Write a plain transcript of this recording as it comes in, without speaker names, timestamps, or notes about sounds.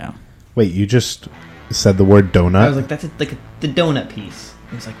Wait, you just said the word donut? I was like, that's the donut piece.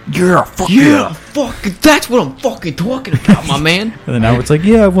 And he's like, Yeah, fucking, that's what I'm fucking talking about, my man. And then Albert's like,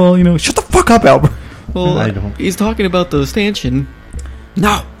 yeah, well, shut the fuck up, Albert. Well, I don't. he's talking about the stanchion.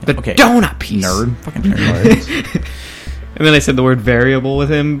 No, the Okay. donut piece. Nerd. Fucking nerd. And then I said the word variable with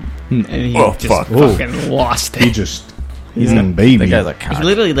him, and he just fucking lost it. He's a baby. That guy's a He cock.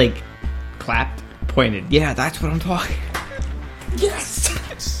 literally, clapped, pointed. Yeah, that's what I'm talking. Yes!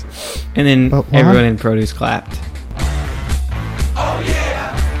 And then But why? everyone in produce clapped. Oh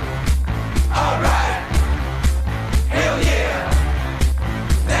yeah! Alright! Hell yeah!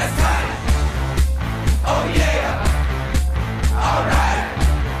 That's tight! Oh yeah! Alright!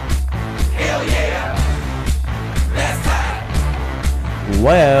 Hell yeah! That's tight!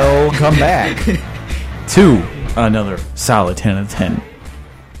 Welcome back to another solid 10 out of 10.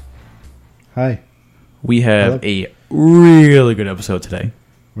 Hi. We have Hello. a really good episode today.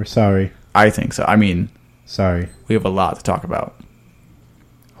 We're sorry. I think so. I mean, Sorry. we have a lot to talk about.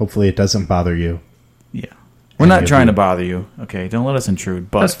 Hopefully it doesn't bother you. Yeah. We're Any not of trying you. to bother you, okay? Don't let us intrude.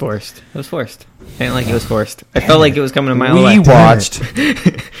 That was But forced. It was forced. I didn't like it was forced. I felt like it was coming a mile we away. watched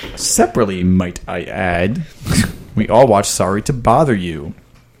separately, might I add. We all watched Sorry to Bother You.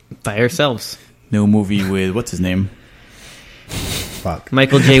 By ourselves. New movie with, what's his name? Fuck.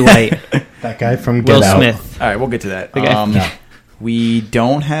 Michael J. White. That guy from Get Will Out. Smith. All right, we'll get to that. The guy- No. We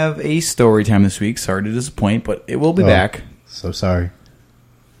don't have a story time this week. Sorry to disappoint, but it will be Oh. back. So sorry.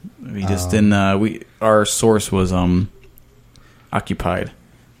 We just didn't. Our source was occupied.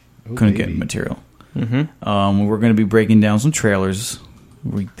 Oh, Couldn't baby. get material. Mm-hmm. We're going to be breaking down some trailers.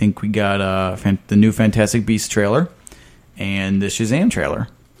 We think we got the new Fantastic Beasts trailer and the Shazam trailer.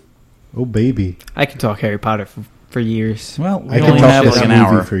 Oh, baby. I can talk Harry Potter for years. Well, we I can only talk have this like an movie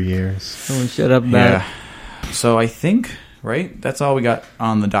hour. for years. Someone shut up about Yeah. So I think, right? That's all we got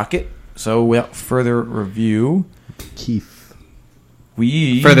on the docket. So without further review, Keith.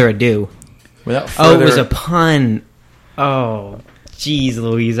 Further ado. Without Oh, further, it was a pun. Oh, jeez,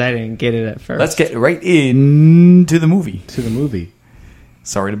 Louise, I didn't get it at first. let's get right into the movie. To the movie.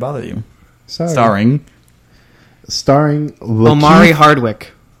 Sorry to bother you. Starring Omari Lakeith-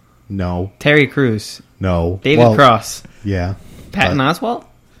 Hardwick, No. Terry Crews, No. David Well, Cross, Yeah. Patton Oswalt,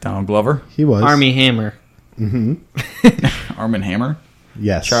 Donald Glover, He was. Army Hammer. Arm and Hammer,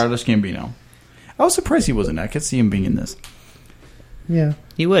 Yes. Childish Gambino. I was surprised he wasn't. I could see him being in this. Yeah.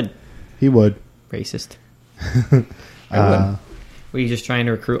 He would. He would. Racist. Uh, Were you just trying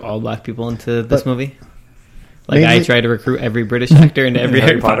to recruit all black people into this But- movie? Like I Mainly- tried to recruit every British actor into every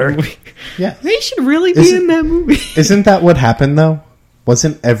Harry Potter movie. yeah. They should really be Isn't- in that movie. Isn't that what happened, though?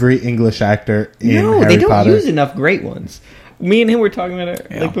 Wasn't every English actor in No, Harry they don't Potter? use enough great ones. Me and him were talking about it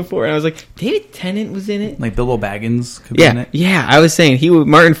Yeah. before, and I was like, David Tennant was in it. Like Bilbo Baggins could be in Yeah, it. yeah. I was saying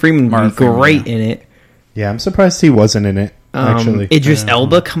Martin Freeman would Martin be Freeman, great yeah. in it. Yeah, I'm surprised he wasn't in it, actually. Idris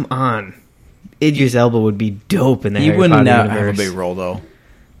Elba, come on. Idris Elba would be dope in the He Harry wouldn't Potter have a universe. big role though,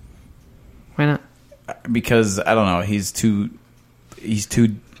 Why not? because I don't know. He's too.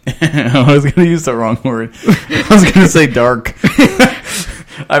 I was going to use the wrong word. I was going to say dark.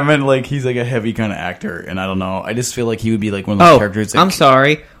 I meant like he's like a heavy kind of actor, and I don't know. I just feel like he would be like one of those Oh, characters. That, I'm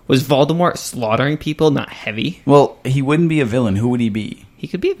sorry. Was Voldemort slaughtering people not heavy? Well, he wouldn't be a villain. Who would he be? He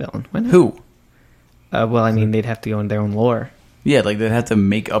could be a villain. Why not? Who? Well, I mean, they'd have to go in their own lore. Yeah, like they'd have to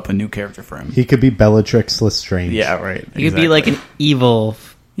make up a new character for him. He could be Bellatrix Lestrange. Yeah, right. He could be like an evil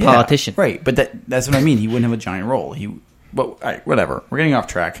Yeah, politician. right? But that's what I mean. He wouldn't have a giant role. But all right, whatever. We're getting off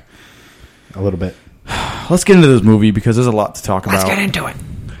track. A little bit. Let's get into this movie because there's a lot to talk Let's about. get into it.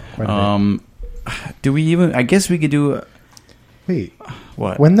 Quite a bit. Do we even? I guess we could do. Wait,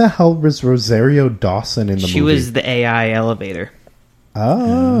 What? when the hell was Rosario Dawson in the She movie? was the AI elevator,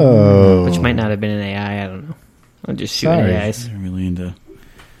 Oh. which might not have been an AI. I don't know. I'm just shooting Sorry. AIs. I'm really into.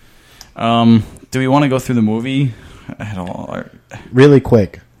 Do we want to go through the movie at all? Really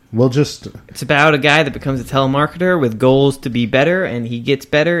quick. We'll just... It's about a guy that becomes a telemarketer with goals to be better, and he gets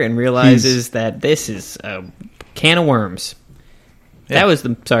better and realizes that this is a can of worms. Yeah. That was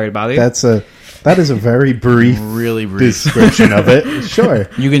the... Sorry to bother you. That is a very brief Really brief. description of it. Sure.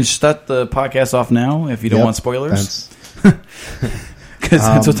 You can shut the podcast off now if you don't Yep, want spoilers, that's- because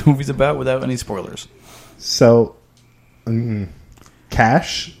that's what the movie's about without any spoilers. So,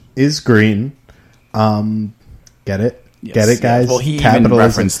 cash is green. Get it? Yes, Get it, yeah. guys? Well, he even Capitalism.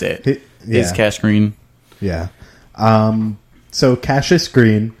 referenced it. Is Yeah. Cash Green? Yeah. So Cassius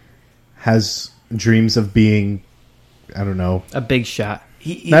Green has dreams of being, I don't know, a big shot.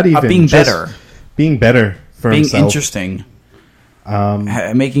 not even being just better, being better for being himself. interesting,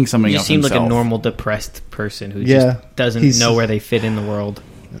 making something You of seem himself. like a normal depressed person who Yeah, just doesn't he's- know where they fit in the world.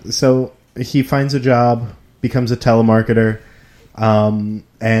 So he finds a job, becomes a telemarketer,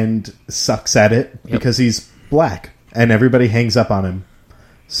 and sucks at it because he's black, and everybody hangs up on him.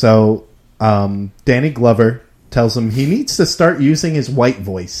 So Danny Glover tells him he needs to start using his white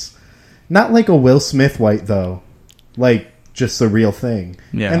voice. Not like a Will Smith white, though. Like, just the real thing.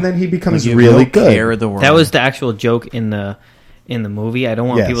 Yeah. And then he becomes Like, you really have no care good. of the world. That was the actual joke in the movie. I don't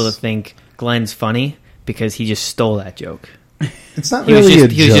want Yes. people to think Glenn's funny because he just stole that joke. It's not He was really a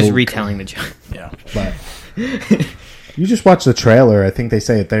just joke, retelling the joke. Yeah. but you just watch the trailer. I think they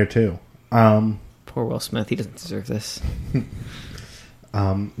say it there, too. Poor Will Smith. He doesn't deserve this.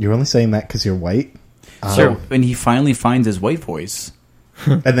 You're only saying that because you're white? So when he finally finds his white voice,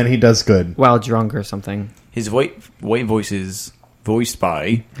 And then he does good. While drunk or something. his white voice is voiced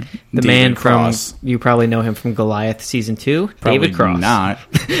by The David man Cross. from, you probably know him from Goliath Season 2, Probably David Cross. not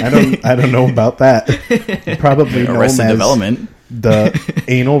I don't know about that. Probably known Arrested as Development. the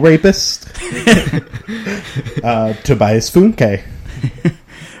anal rapist, Tobias Funke.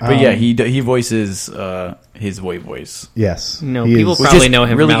 But yeah, he voices his white voice. Yes. No, he people is, Which probably is know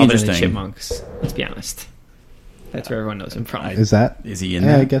him really from Alvin and the interesting. Chipmunks. Let's be honest. That's where everyone knows him from. Is that? Is he in Yeah,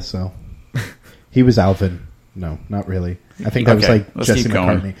 there? I guess so. He was Alvin. No, not really. I think that was Okay, like let's Jesse keep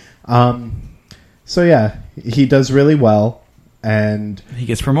going. McCartney. So yeah, he does really well, and He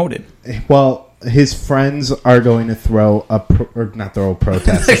gets promoted. well, his friends are going to throw not throw a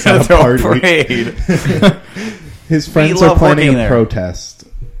protest. It's They're not a gonna throw a party. parade His friends love are planning working a there. protest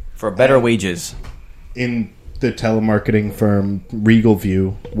for better wages. in the telemarketing firm Regal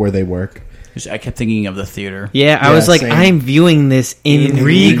View where they work. I kept thinking of the theater. Yeah, I Yeah, was like, same. I'm viewing this in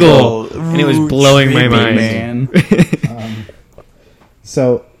Regal. And it was Ooh, blowing my trippy, mind. man.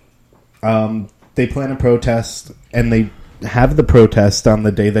 So, they plan a protest, and they have the protest on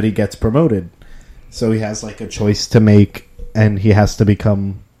the day that he gets promoted. So he has like a choice to make, and he has to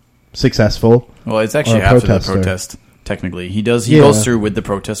become successful. Well, it's actually Or a after the protester. protest. Technically, he goes Yeah. through with the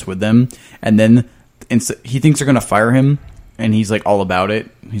protest with them, and then he thinks they're gonna fire him, and he's like all about it.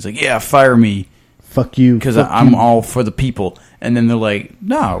 He's like, "Yeah, fire me Fuck you, because fuck I'm you. all for the people." And then they're like,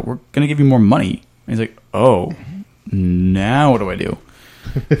 "No, we're gonna give you more money." And he's like, "Oh, now what do I do?"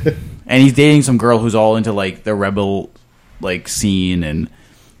 And he's dating some girl who's all into like the rebel like scene, and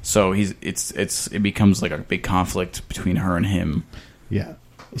so it becomes like a big conflict between her and him. Yeah.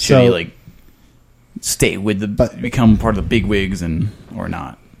 Should he like stay with But- become part of the bigwigs or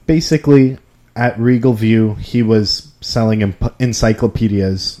not? Basically, at Regal View, he was selling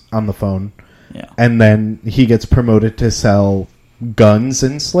encyclopedias on the phone, Yeah, and then he gets promoted to sell guns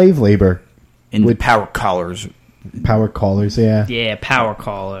and slave labor. in with- power collars. Power callers, yeah. Yeah, Power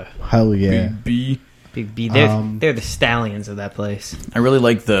Caller. Hell yeah. B. Big B. They're the stallions of that place. I really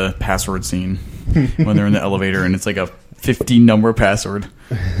like the password scene when they're in the elevator and it's like a 15 number password.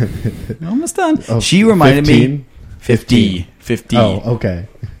 Almost done. Oh, She reminded 15? me 50. Oh, okay.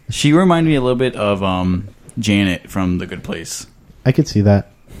 She reminded me a little bit of Janet from The Good Place. I could see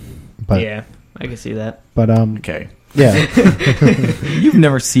that. But, Yeah, I can see that. but Okay. yeah. You've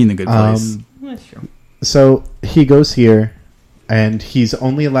never seen The Good Place. That's true. So he goes here, and he's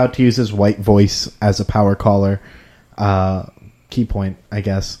only allowed to use his white voice as a power caller. Key point, I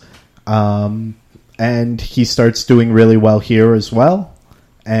guess. And he starts doing really well here as well.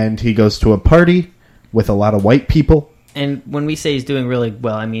 And he goes to a party with a lot of white people. And when we say he's doing really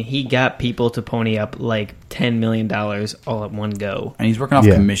well, I mean, he got people to pony up like $10 million all at one go. And he's working off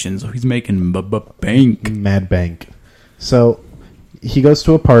Yeah. commissions, so he's making bank. Mad Bank. So he goes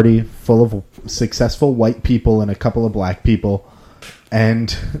to a party full of successful white people and a couple of black people.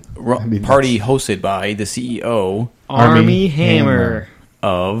 And I mean, Party hosted by the CEO Army Hammer.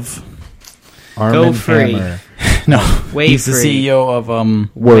 of... Arm free. Hammer. No, Way he's the free. CEO of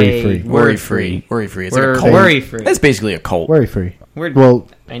Worry free. Worry Free. Worry Free. It's like a cult. Worry Free. It's basically a cult. Worry free. We're- Well,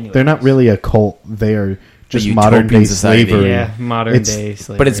 I knew they're it not was. really a cult. They are just utopian modern day society. slavery. Yeah, modern It's- day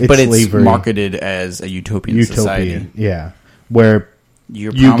slavery. But it's It's slavery. marketed as a utopian society. Utopian. Yeah. Where,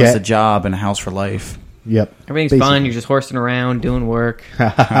 You're You promised get- a job and a house for life. yep. everything's basically. fun. You're just horsing around, doing work.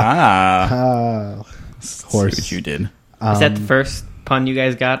 Ah, Horse. see what you did. Is that the first pun you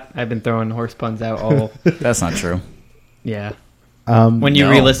guys got? I've been throwing horse puns out all. That's not true. Yeah. Um, When you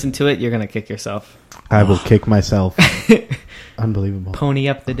No. re-listen to it, you're gonna kick yourself. I will kick myself. Unbelievable. Pony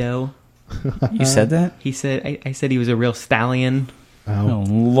up the dough. You said that? He said. I said he was a real stallion. Oh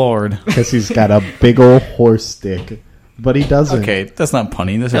Lord. Because he's got a big old horse stick. But he doesn't. Okay, that's not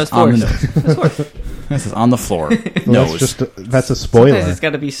punny. This That is was on the horse. nose. That's horse. This is on the floor. Well, Nose. that's a Sometimes spoiler. it's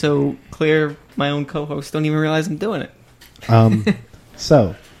got to be so clear. My own co-hosts don't even realize I'm doing it.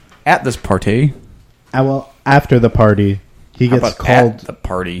 So, At this party, well, after the party, he How gets about at called. the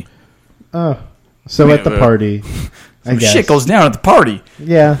party? So at the party, I guess. Shit goes down at the party.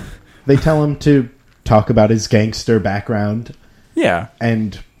 Yeah, they tell him to talk about his gangster background Yeah.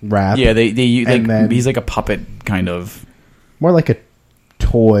 and rap. Yeah, they like then- he's like a puppet kind of. More like a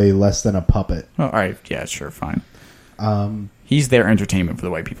toy, less than a puppet. Oh, all right, yeah, sure, fine. He's their entertainment for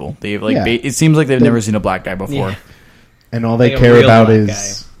the white people. They like Yeah. it seems like they've never seen a black guy before. Yeah. And all they Like a care real about black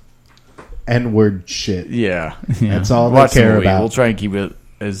is N-word shit. Yeah, That's all they Watch the care movie. about. We'll try and keep it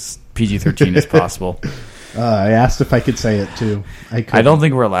as PG-13 as possible. I asked if I could say it too. I couldn't. I don't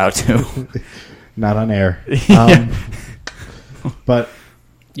think we're allowed to. Not on air. Yeah. But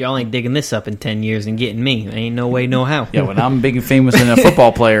Y'all ain't digging this up in 10 years and getting me. Ain't no way, no how. Yeah, when I'm big and famous and a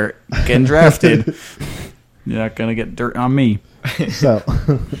football player getting drafted, you're not gonna get dirt on me. so,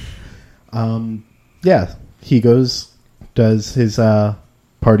 yeah, he goes, does his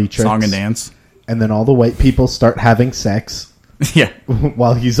party tricks, Song and dance. and then all the white people start having sex Yeah,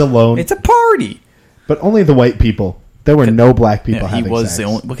 while he's alone. it's a party. But only the white people. There were no black people Yeah, he having was sex. the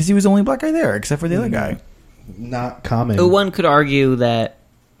only because he was the only black guy there, except for the other guy. Not common. One could argue that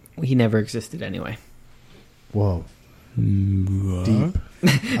he never existed anyway. Whoa. Deep.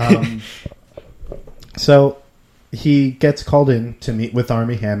 So he gets called in to meet with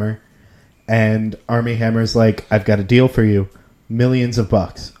Armie Hammer, and Armie Hammer's like, I've got a deal for you. Millions of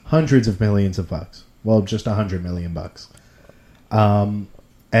bucks. Hundreds of millions of bucks. Well, just $100 million bucks.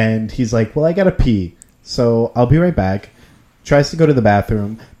 And he's like, well, I gotta pee, so I'll be right back. Tries to go to the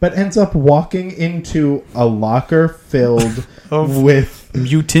bathroom, but ends up walking into a locker filled with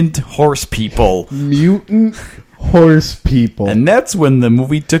Mutant horse people, mutant horse people. and that's when the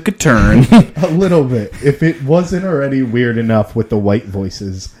movie took a turn. A little bit. If it wasn't already weird enough with the white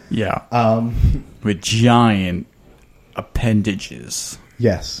voices. Yeah, with giant appendages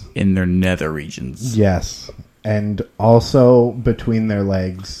Yes. in their nether regions. Yes. And also between their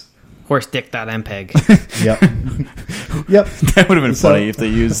legs. Horse-dick.mpeg. Yep. Yep. That would have been So- funny if they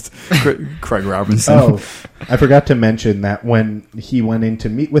used Craig Robinson. Oh, I forgot to mention that when he went in to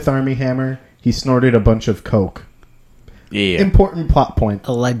meet with Armie Hammer, he snorted a bunch of coke. yeah, Important plot point.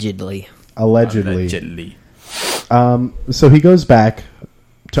 Allegedly. Allegedly. allegedly. So he goes back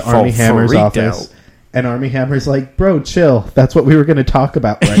to Armie Hammer's freaked office. out. And Armie Hammer's like, bro, chill. That's what we were going to talk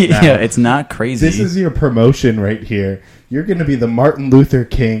about right now. Yeah, it's not crazy. This is your promotion right here. You're going to be the Martin Luther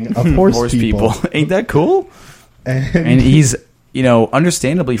King of horse people. Ain't that cool? And, And he's,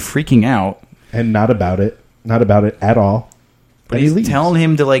 understandably freaking out. and not about it. Not about it at all. But And he he's leaves. telling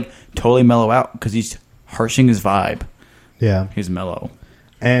him to, totally mellow out because he's harshing his vibe. Yeah. He's mellow.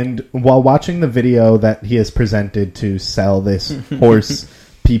 And while watching the video that he has presented to sell this horse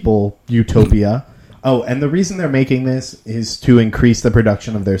people utopia. Oh, and the reason they're making this is to increase the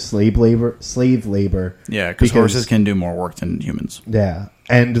production of their slave labor. Yeah, because horses can do more work than humans. Yeah.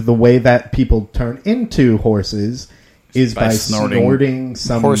 And the way that people turn into horses is By by snorting snorting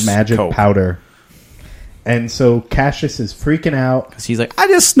some horse magic coke. powder. And so Cassius is freaking out. Because he's like, I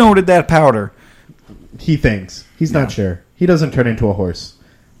just snorted that powder. He thinks. He's not Yeah. sure. He doesn't turn into a horse.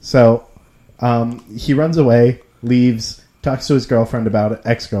 So he runs away, leaves, talks to his girlfriend about it,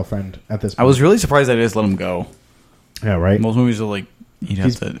 ex-girlfriend at this point. I was really surprised I just let him go. Yeah, right? Most movies are like, you'd have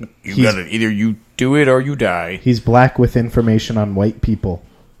He's- to, you he's- gotta, either you do it or you die. He's black with information on white people.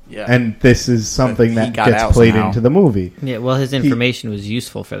 Yeah. And this is something He that got gets out played somehow. into the movie. Yeah, well, his information was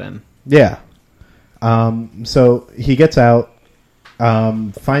useful for them. Yeah. So he gets out,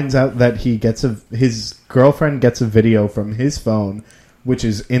 finds out that his girlfriend gets a video from his phone, which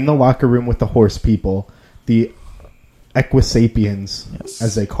is in the locker room with the horse people, the Equisapiens, Yes.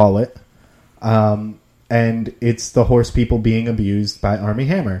 as they call it. And it's the horse people being abused by Armie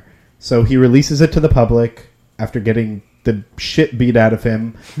Hammer. So he releases it to the public after getting the shit beat out of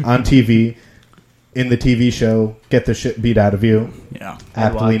him on TV in the TV show Get the Shit Beat Out of You, Yeah.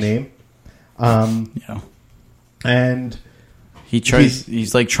 aptly watch. named. Yeah. And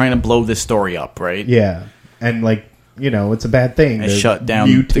He's like trying to blow this story up, right? yeah, and it's a bad thing. And They're shut down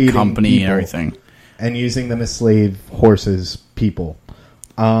the mutating company people and everything. and using them as slave horses people.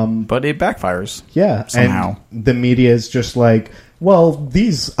 But it backfires. Yeah, Somehow. and the media is just like, well,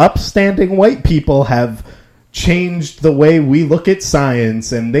 these upstanding white people have changed the way we look at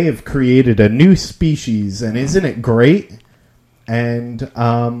science, and they have created a new species, and isn't it great? And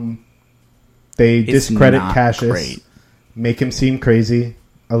they It's discredit not Cassius, great. make him seem crazy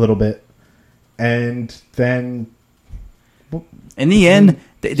a little bit, and then In the end,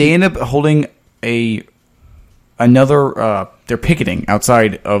 they end up holding another. They're picketing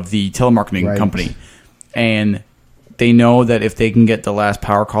outside of the telemarketing Right. company, and they know that if they can get the last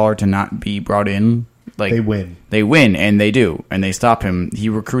power caller to not be brought in, Like They win. They win, and they do, and they stop him. He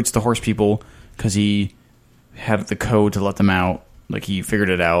recruits the horse people because he had the code to let them out. Like he figured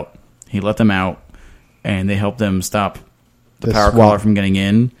it out. He let them out, and they helped them stop the power SWAT. caller from getting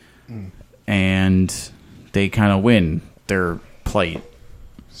in, and they kind of win their plight.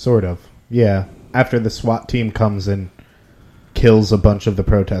 Sort of. Yeah. After the SWAT team comes and kills a bunch of the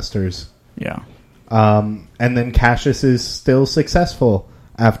protesters. Yeah. And then Cassius is still successful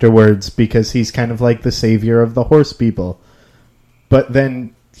afterwards because he's kind of like the savior of the horse people. But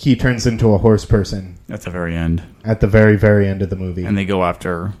then he turns into a horse person At the very end. at the very, very end of the movie. And they go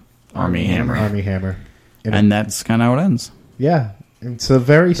after Army Hammer. Army Hammer. And that's kind of how it ends. Yeah. It's a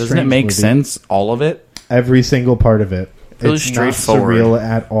very Doesn't strange it make movie. sense, all of it? Every single part of it. Feels It's straightforward. not surreal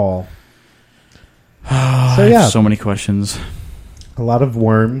at all. So yeah, So many questions. a lot of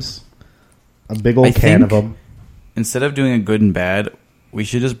worms. A big old I can of think- them. Instead of doing a good and bad, we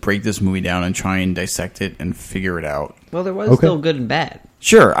should just break this movie down and try and dissect it and figure it out. Well, there was Okay. still good and bad.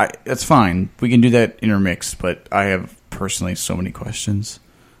 Sure, that's fine. We can do that intermixed, but I have personally so many questions.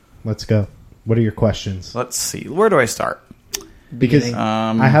 Let's go. What are your questions? Let's see. Where do I start? Because Beginning.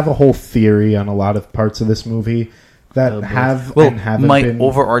 I have a whole theory on a lot of parts of this movie that Oh, boy. have Well, and haven't my been.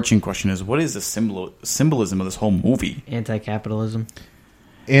 overarching question is, what is the symbolism of this whole movie? Anti-capitalism.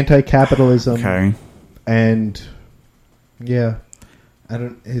 Anti-capitalism Okay. and yeah, I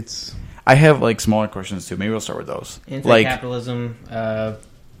don't. It's I have, like, smaller questions, too. Maybe we'll start with those. Like, Anti-capitalism.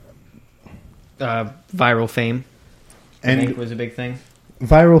 Viral fame. I and think was a big thing.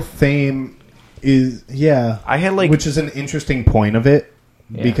 viral fame is I had, like... which is an interesting point of it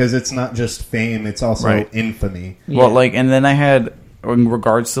Yeah. because it's not just fame; it's also Right. infamy. Well, Yeah. like, and then I had, in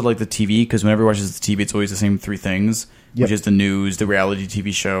regards to, like, the TV, because whenever everyone watches the TV, it's always the same three things, Yep. which is the news, the reality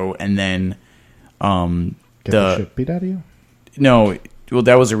TV show, and then, Get the shit beat out of you. no, well,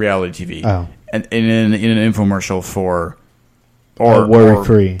 that was a reality TV. Oh. And in an infomercial for,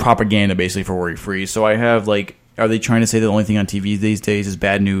 Worry-free. propaganda, basically, for worry-free. So I have, like, are they trying to say the only thing on TV these days is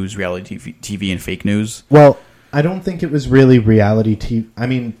bad news, reality TV, and fake news? Well, I don't think it was really reality TV. I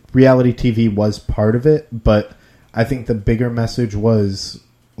mean, reality TV was part of it, but I think the bigger message was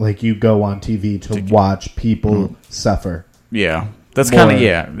like you go on TV to watch people suffer. Yeah. That's More- kind of,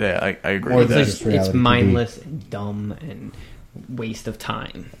 yeah, I agree more with than that. just It's reality TV. mindless and dumb and waste of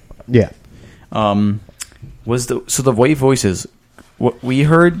time. Yeah. So the white voices, what we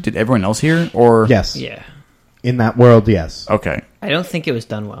heard, did everyone else hear? Or Yes. Yeah. In that world, yes. Okay. I don't think it was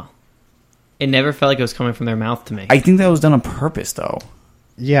done well. It never felt like it was coming from their mouth to me. I think that was done on purpose, though.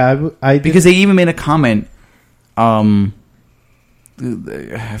 Yeah, I did- Because they even made a comment,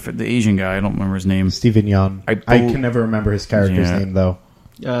 the Asian guy, I don't remember his name. Stephen Yeun. I I bel- can never remember his character's Yeah. name though.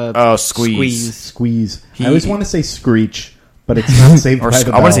 Squeeze. Squeeze. He- I always want to say Screech, but it's not Saved Or by the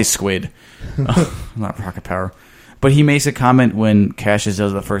I want Bell. to say Squid. Not Rocket Power. But he makes a comment when Cassius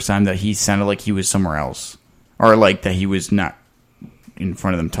does it the first time that he sounded like he was somewhere else. Or like that he was not in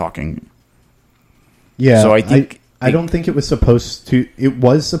front of them talking. Yeah, So I think- I don't think it was supposed to. It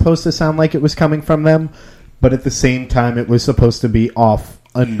was supposed to sound like it was coming from them, but at the same time, it was supposed to be off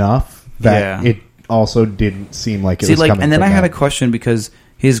enough that Yeah. it also didn't seem like it See, was like, coming. and then from I had a them. question because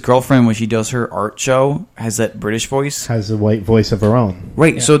his girlfriend, when she does her art show, has that British voice. Has a white voice of her own.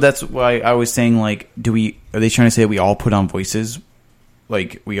 Right, so that's why I was saying, like, are they trying to say that we all put on voices?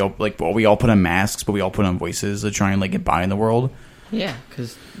 Like, we all put on masks, but we all put on voices to try and, like, get by in the world? Yeah,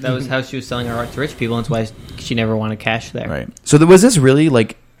 because that was how she was selling her art to rich people, and that's why she never wanted cash there. Right. So was this really,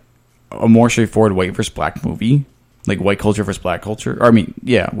 like, a more straightforward white versus black movie? Like, white culture versus black culture? Or, I mean,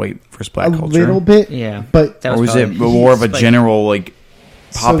 yeah, white versus black A culture. little bit, Yeah. but That Or was it probably- more of a like, general, like,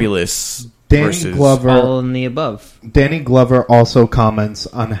 So, populace Danny versus... Glover. all in the above. Danny Glover also comments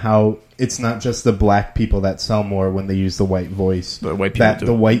on how it's not just the black people that sell more when they use the white voice. The white people that do.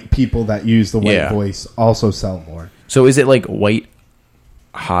 the white people that use the white Yeah. voice also sell more. So is it, like, white,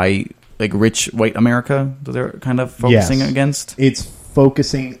 high, like, rich white America that they're kind of focusing Yes. against? It's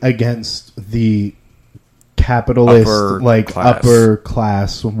focusing against the capitalist, upper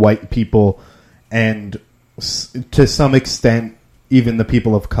class white people, and to some extent, even the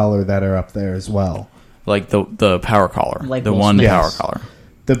people of color that are up there as well. Like the power collar. Like the Will one Smith. power Yes. collar.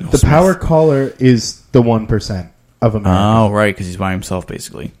 The Smith. power caller is the 1% of America. Oh, right, because he's by himself,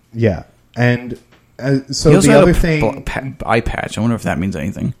 basically. Yeah, and He so also the had other a thing, eye patch. I wonder if that means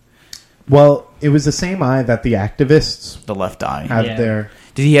anything. well, it was the same eye that the activists The left eye. have Yeah. their.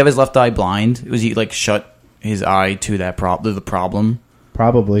 Did he have his left eye blind? Was he, like, shut his eye to that the problem?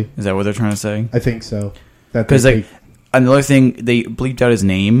 Probably, Is that what they're trying to say? I think so. That Because, they like, another thing, they bleeped out his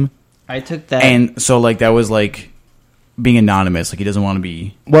name. I took that. And so, like, that was, like, being anonymous. Like, he doesn't want to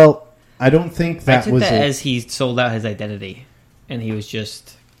be... well, I don't think I that took was that it. as he sold out his identity, and he was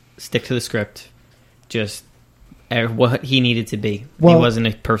just stick to the script, just what he needed to be. Well- He wasn't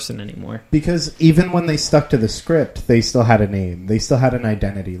a person anymore. Because even when they stuck to the script, they still had a name. They still had an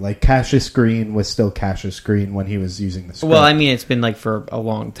identity. Like, Cassius Green was still Cassius Green when he was using the script. Well, I mean, it's been like for a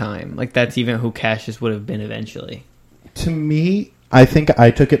long time. Like that's even who Cassius would have been eventually. To me, I think I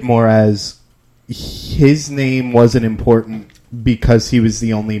took it more as his name wasn't important because he was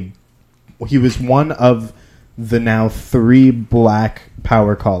one of the now 3 black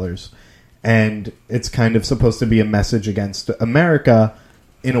power callers. And it's kind of supposed to be a message against America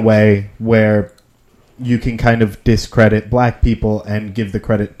in a way where you can kind of discredit black people and give the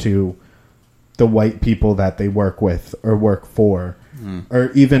credit to the white people that they work with or work for,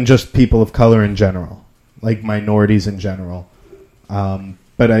 or even just people of color in general, like minorities in general.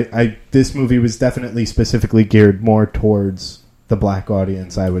 But I this movie was definitely specifically geared more towards the black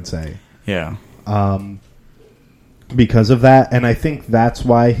audience, I would say. Yeah. Because of that, and I think that's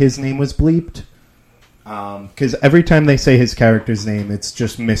why his name was bleeped. Because every time they say his character's name, it's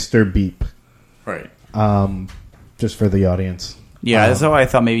just Mr. Beep. Right. Just for the audience. Yeah, that's how I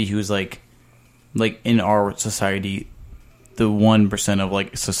thought maybe he was like in our society, the 1% of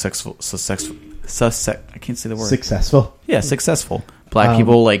like successful. I can't say the word. Successful. Yeah, successful black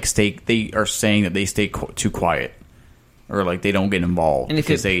people they are saying that they stay too quiet, or like they don't get involved And if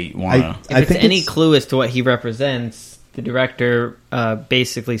because it- they want to. If I it's think any it's- clue as to what he represents, the director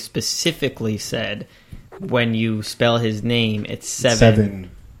basically specifically said when you spell his name, it's 7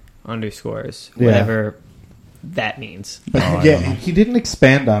 underscores, Yeah. whatever that means. But I yeah, don't know. he didn't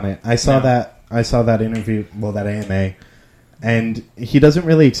expand on it. I saw No. that interview, that AMA, and he doesn't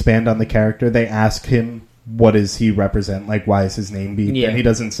really expand on the character. They ask him, what does he represent? Like, why is his name beeped? Yeah. And he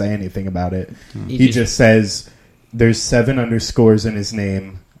doesn't say anything about it. He He just- just says, there's 7 underscores in his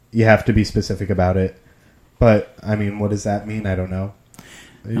name. You have to be specific about it. But, I mean, what does that mean? I don't know.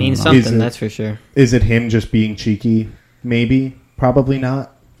 Means Is something, it- that's for sure. Is it him just being cheeky? Maybe. Probably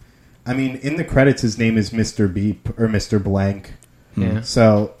not. I mean, in the credits, his name is Mr. Beep or Mr. Blank. Yeah.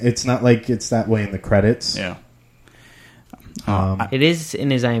 So it's not like it's that way in the credits. Yeah. It is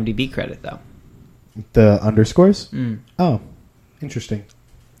in his IMDb credit, though. The underscores? Mm. Oh, interesting.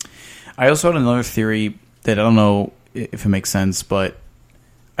 I also had another theory that I don't know if it makes sense, but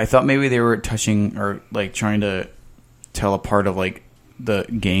I thought maybe they were touching or like trying to tell a part of like the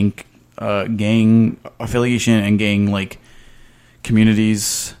gang affiliation and gang like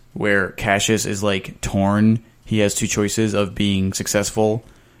communities where Cassius is like torn. He has 2 choices of being successful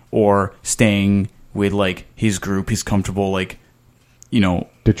or staying with like his group. He's comfortable, like, you know,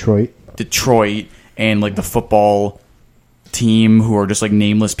 Detroit. and like the football team who are just like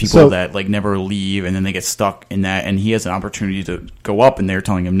nameless people So- that like never leave, and then they get stuck in that, and he has an opportunity to go up and they're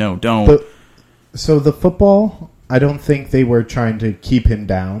telling him no, don't. But, so the football, I don't think they were trying to keep him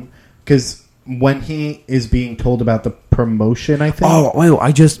down. Because when he is being told about the promotion, I think... Oh,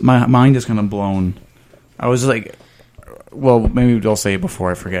 wait, my mind is kind of blown. I was like, well, maybe I'll say it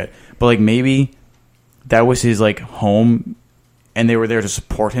before I forget, but like maybe that was his like home, and they were there to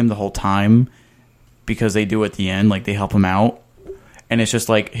support him the whole time because they do at the end, like they help him out, and it's just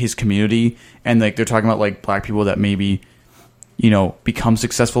like his community, and like they're talking about like black people that maybe, you know, become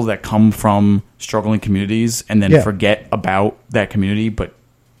successful that come from struggling communities and then Yeah. forget about that community, but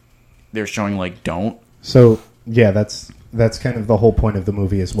they're showing like don't. So, yeah, that's kind of the whole point of the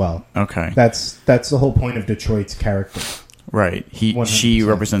movie as well. Okay, That's the whole point of Detroit's character. right. She 100%.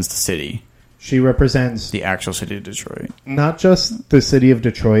 represents the city. She represents The actual city of Detroit. not just the city of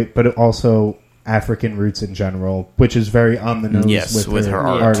Detroit, but also African roots in general, which is very on the nose Yes, with her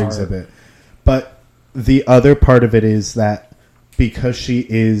art. art exhibit. But the other part of it is that because she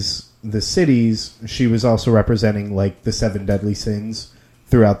is the city's, she was also representing like the 7 deadly sins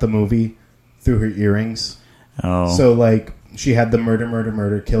throughout the movie through her earrings. Oh, So like she had the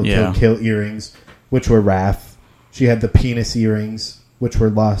murder, kill, Yeah. kill earrings, which were wrath. She had the penis earrings, which were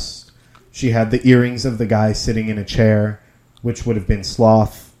lust. She had the earrings of the guy sitting in a chair, which would have been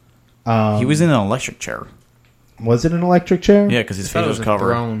sloth. he was in an electric chair. Was it an electric chair? Yeah, because his I thought face it was was a covered.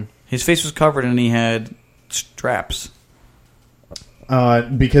 throne. His face was covered, and he had straps.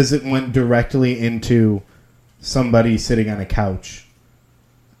 Because it went directly into somebody sitting on a couch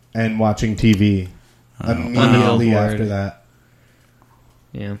and watching TV immediately Wow. after that.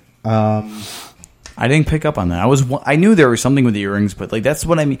 Yeah. I didn't pick up on that. I knew there was something with the earrings, but like that's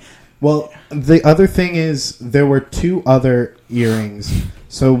what I mean. Well, the other thing is there were 2 other earrings.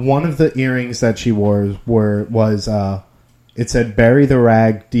 So one of the earrings that she wore was it said "Bury the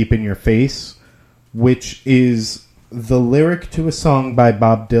rag deep in your face," which is the lyric to a song by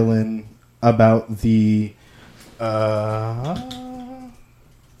Bob Dylan about the.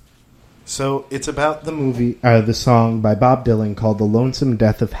 So it's about the movie, the song by Bob Dylan called "The Lonesome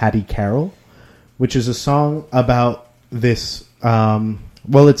Death of Hattie Carroll," which is a song about this.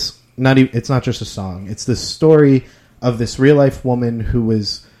 Well, it's not. It's not just a song. It's the story of this real life woman who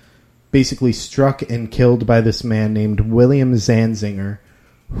was basically struck and killed by this man named William Zanzinger,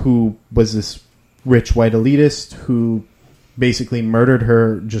 who was this rich white elitist who basically murdered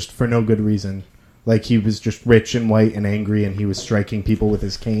her just for no good reason. Like, he was just rich and white and angry, and he was striking people with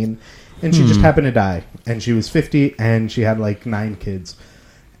his cane. And she just happened to die. And she was 50, and she had, like, 9 kids.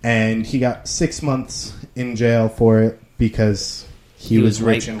 And he got 6 months in jail for it because he was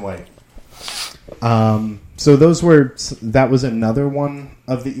rich and white. So that was another one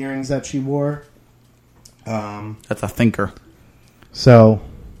of the earrings that she wore. That's a thinker. So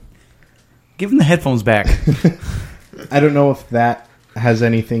Give him the headphones back. I don't know if that has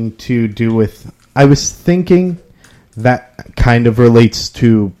anything to do with... I was thinking that kind of relates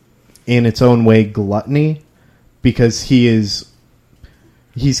to, in its own way, gluttony, because he's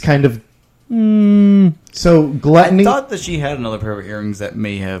kind of... So gluttony... I thought that she had another pair of earrings that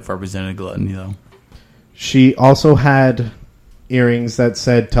may have represented gluttony, though. She also had earrings that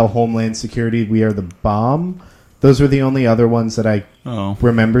said, "Tell Homeland Security we are the bomb." Those were the only other ones that I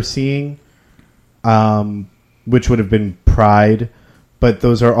remember seeing, which would have been Pride. But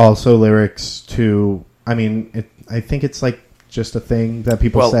those are also lyrics to... I mean, I think it's like just a thing that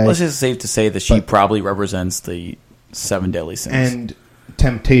people say. Well, it's just safe to say that she probably represents the 7 deadly sins. And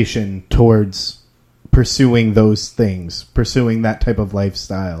temptation towards pursuing those things, pursuing that type of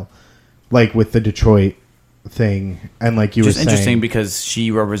lifestyle, like with the Detroit thing, and like you were saying, interesting because she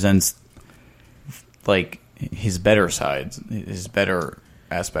represents like his better sides, his better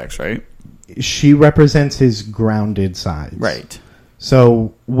aspects, right? She represents his grounded sides, Right.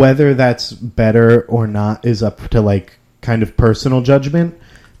 So whether that's better or not is up to like kind of personal judgment.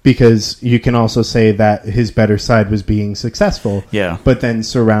 Because you can also say that his better side was being successful, Yeah. but then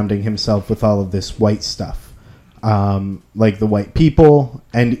surrounding himself with all of this white stuff. Like the white people,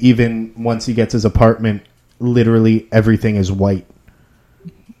 and even once he gets his apartment, literally everything is white.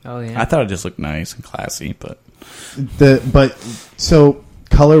 Oh yeah. I thought it just looked nice and classy, but So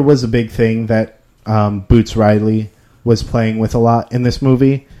color was a big thing that Boots Riley was playing with a lot in this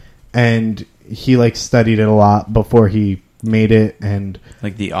movie, and he like studied it a lot before he made it. And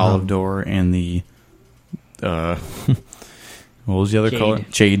like the olive door and the what was the other color?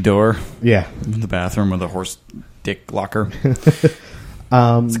 Jade door. Yeah, In the bathroom with the horse dick locker.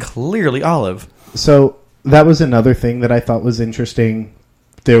 It's clearly olive. so that was another thing that I thought was interesting.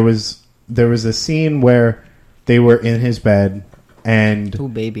 There was a scene where they were in his bed, and Oh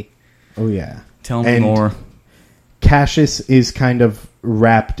baby. oh yeah, Tell me And more. Cassius is kind of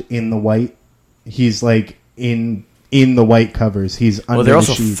wrapped in the white. He's like in the white covers. He's under Well, they're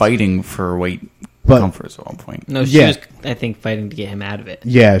also the sheets. fighting for white But- comforts at one point. No, she Yeah. was, I think, fighting to get him out of it.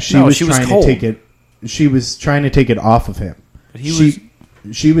 Yeah, she No, was she was trying cold. to take it. She was trying to take it off of him. But he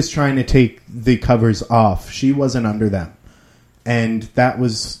She was trying to take the covers off. She wasn't under them, and that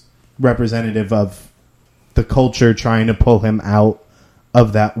was representative of the culture trying to pull him out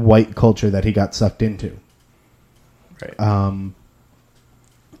of that white culture that he got sucked into. Right.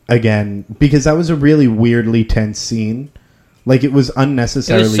 Again, because that was a really weirdly tense scene. Like, it was It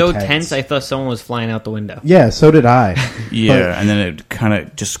unnecessarily was so tense, I thought someone was flying out the window. Yeah, so did I. Yeah, and then it kind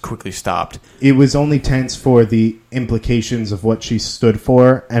of just quickly stopped. It was only tense for the implications of what she stood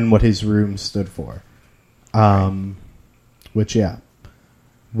for and what his room stood for. Which, yeah,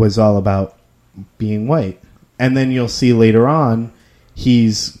 was all about being white. And then you'll see later on,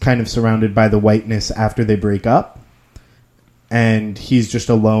 he's kind of surrounded by the whiteness after they break up. And he's just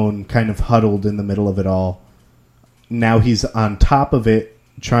alone, kind of huddled in the middle of it all. Now he's on top of it,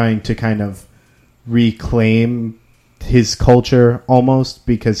 trying to kind of reclaim his culture almost,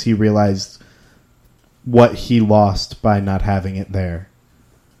 because he realized what he lost by not having it there.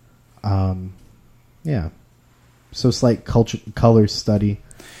 Yeah. So slight color study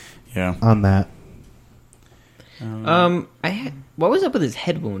Yeah. on that. What was up with his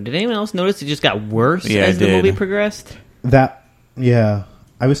head wound? Did anyone else notice it just got worse Yeah, as it the did. movie progressed? Yeah.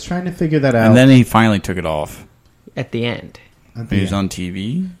 I was trying to figure that out. And then he finally took it off. At the end. at the He was end. on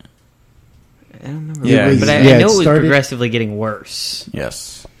TV. I don't remember. Yeah, but I yeah, know it it was started- progressively getting worse,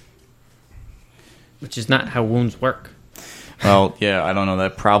 Yes. which is not how wounds work. Well, yeah, I don't know.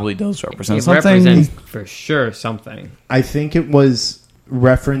 That probably does represent It something. represents for sure something. I think it was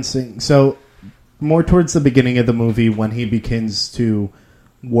referencing... So, more towards the beginning of the movie, when he begins to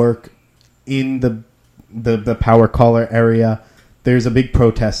work in the power collar area, there's a big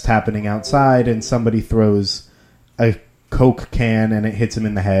protest happening outside, and somebody throws a Coke can, and it hits him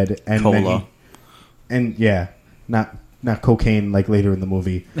in the head. And Cola. Not cocaine like later in the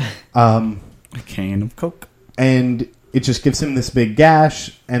movie. A can of Coke. And it just gives him this big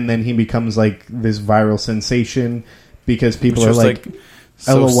gash, and then he becomes like this viral sensation because people are like,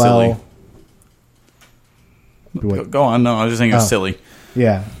 so LOL. silly. What? Go on. No, I was just saying it's Oh. silly.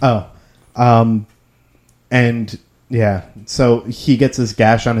 Yeah. And yeah, so he gets this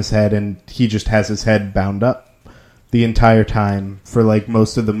gash on his head, and he just has his head bound up the entire time for like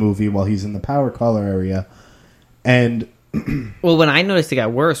most of the movie while he's in the power collar area. And Well, when I noticed it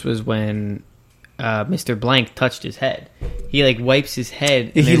got worse was when Mr. Blank touched his head. He like wipes his head.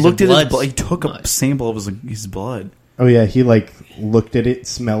 And He there's looked a at his blood blood. He took a smudge. sample of his blood. oh yeah, he like looked at it,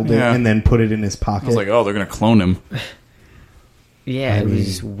 smelled it, Yeah. and then put it in his pocket. I was like, oh, they're gonna clone him. Yeah, I it mean- was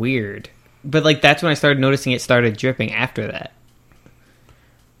just weird. But like that's when I started noticing it started dripping after that.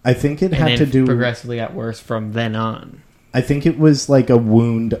 I think it And had then to do. progressively got worse from then on. I think it was like a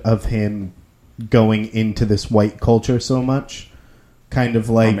wound of him going into this white culture so much, kind of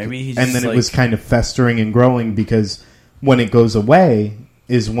like, maybe he and just, then it like- was kind of festering and growing because when it goes away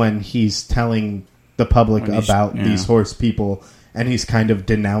is when he's telling the public When he's- about yeah. these horse people, and he's kind of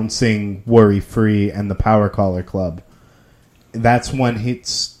denouncing Worry Free and the Power Collar Club. That's when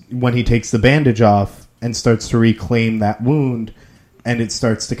he takes the bandage off and starts to reclaim that wound, and it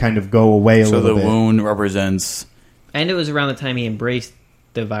starts to kind of go away a So little the bit. wound represents. And it was around the time he embraced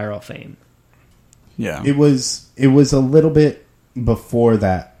the viral fame. Yeah. It was a little bit before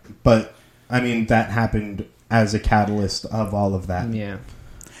that, but I mean that happened as a catalyst of all of that. Yeah.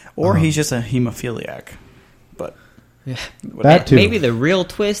 Or he's just a hemophiliac. But Yeah. That too. Maybe the real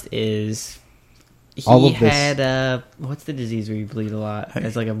twist is he All of this- had what's the disease where you bleed a lot?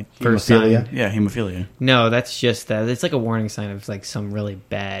 It's like a first Hemophilia? sign. yeah, hemophilia. No, that's just that. It's like a warning sign of like some really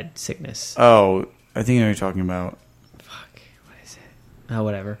bad sickness. Oh, I think I know what you're talking about. Fuck. What is it? Oh,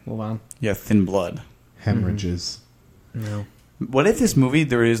 whatever. Move on. Yeah, thin blood. Hemorrhages. No. What if this movie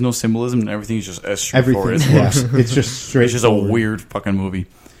there is no symbolism and everything's just as straightforward Everything. as it Yeah, looks? it's just straight. It's just a weird fucking movie.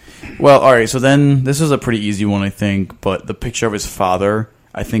 Well, all right. So then this is a pretty easy one, I think. But the picture of his father,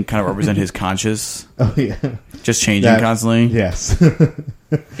 I think, kind of represent his conscience, Oh yeah. just changing That- constantly. Yes.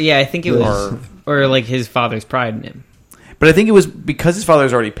 Yeah, I think it was, or like his father's pride in him. But I think it was because his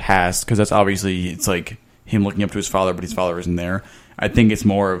father's already passed. Because that's obviously it's like him looking up to his father, but his father isn't there. I think it's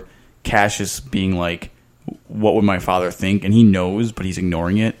more of Cassius being like, "What would my father think?" And he knows, but he's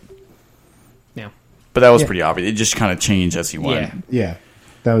ignoring it. Yeah. But that was Yeah. pretty obvious. It just kind of changed as he went. Yeah. Yeah.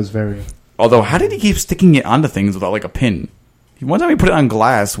 That was very. Although, how did he keep sticking it onto things without like a pin? One time he put it on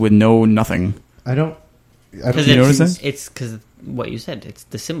glass with nothing. I don't. Because You notice it's that? it's because what you said. It's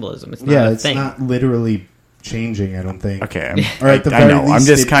the symbolism. It's not Yeah, a it's thing. not literally changing. I don't think. Okay, Or at the I very know. I'm least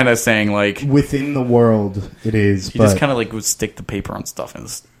just it- kind of saying like Within the world, it is. he but just kind of like would stick the paper on stuff and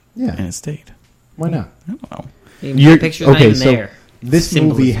yeah, it stayed. why not? I don't know. The picture's not even there. This movie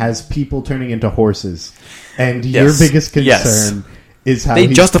Symbolism. has people turning into horses, and Yes. your biggest concern Yes. is how They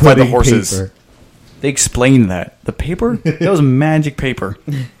he's justify the putting horses. paper. They explained that the paper that was magic paper.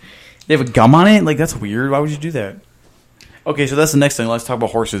 They have a gum on it. Like that's weird. Why would you do that? Okay, so that's the next thing. Let's talk about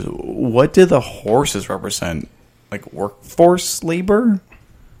horses. What do the horses represent? Like workforce labor?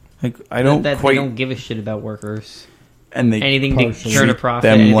 Like I don't that quite. they don't give a shit about workers. and they Anything to partially turn a treat profit.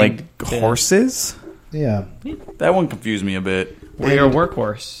 them anything like to- horses. Yeah, That one confused me a bit. Well, you're a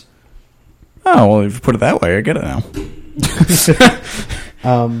workhorse. Oh well, if you put it that way, I get it now.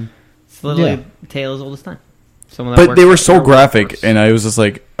 It's literally Yeah. a tale as old as time. Someone that But works they were for so a graphic, workhorse. and I was just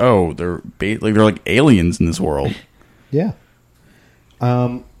like, "Oh, they're like aliens in this world." yeah,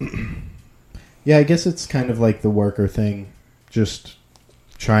 yeah. I guess it's kind of like the worker thing, just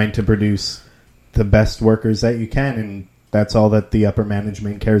trying to produce the best workers that you can, and that's all that the upper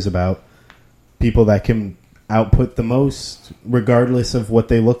management cares about. People that can output the most, regardless of what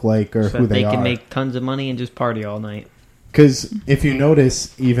they look like or so who that they they can are. make tons of money and just party all night. Because if you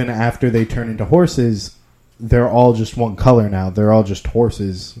notice, even after they turn into horses, they're all just one color now. They're all just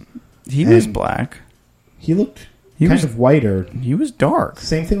horses. He was And- black. He looked He kind was- of whiter. He was dark.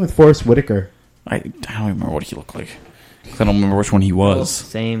 Same thing with Forrest Whitaker. I don't remember what he looked like. 'Cause I don't remember which one he was.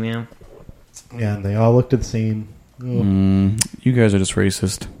 Same, yeah. Yeah, and they all looked the same. You guys are just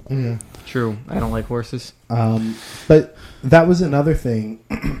racist. Yeah. True. I don't like horses. But that was another thing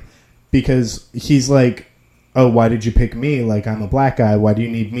because he's like, oh, why did you pick me? Like, I'm a black guy. Why do you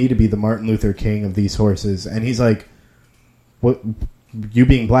need me to be the Martin Luther King of these horses? And he's like, what? You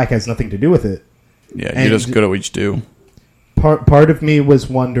being black has nothing to do with it. Yeah, And- you're just good at what you do. Part of me was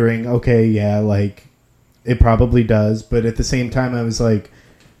wondering, okay, yeah, like, It probably does, but at the same time, I was like,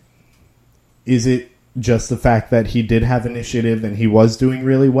 is it just the fact that he did have initiative and he was doing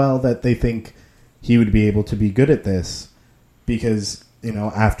really well that they think he would be able to be good at this? Because, you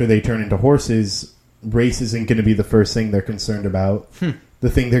know, after they turn into horses, race isn't going to be the first thing they're concerned about. The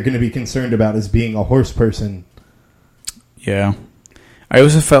thing they're going to be concerned about is being a horse person. Yeah. I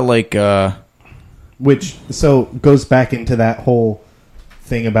also felt like... Which, so, goes back into that whole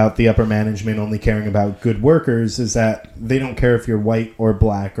thing about the upper management only caring about good workers, is that they don't care if you're white or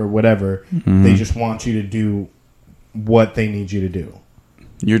black or whatever. They just want you to do what they need you to do.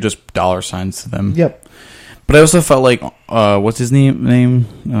 You're just dollar signs to them. Yep. But I also felt like, what's his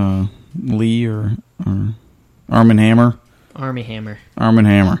name? Lee or Arm & Hammer? Army Hammer. Arm &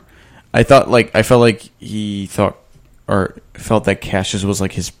 Hammer. I felt like he thought, or felt that Cassius was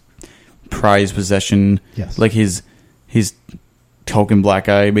like his prized possession. Yes. Like his token black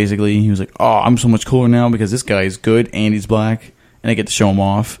guy, basically. He was like, oh, I'm so much cooler now because this guy is good and he's black, and I get to show him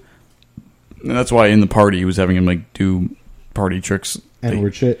off. And that's why in the party he was having him like do party tricks.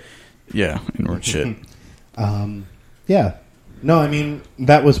 N-word shit. Yeah, N-word shit. Yeah. No, I mean,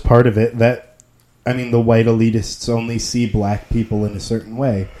 that was part of it. The white elitists only see black people in a certain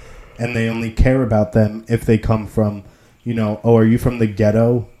way, and they only care about them if they come from, you know, oh, are you from the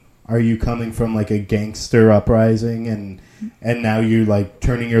ghetto? Are you coming from, like, a gangster uprising, and now you're, like,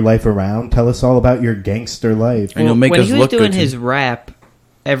 turning your life around? Tell us all about your gangster life. And you'll make when us he was look doing good his too. rap,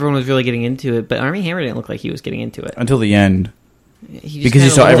 everyone was really getting into it, but Armie Hammer didn't look like he was getting into it. Until the end. He just Because he kinda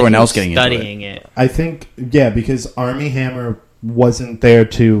saw looked everyone he else was getting into it. studying it. I think, yeah, because Armie Hammer wasn't there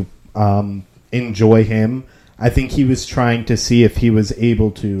to enjoy him. I think he was trying to see if he was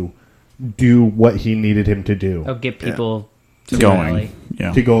able to do what he needed him to do. Oh, get people to Going. rally.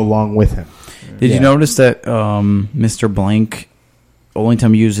 Yeah. To go along with him. Did Yeah. you notice that Mr. Blank, only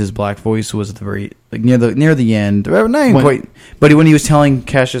time he used his black voice was at the very near the end? Not even When- quite, but when he was telling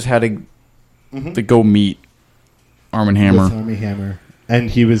Cassius how to go meet Arm & Hammer, With Armie Hammer. And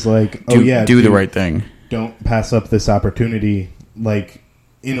he was like, oh do yeah, the right thing. don't pass up this opportunity, like,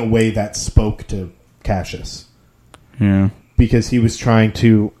 in a way that spoke to Cassius. Yeah, Because he was trying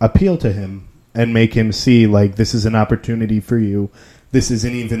to appeal to him and make him see, like, this is an opportunity for you. This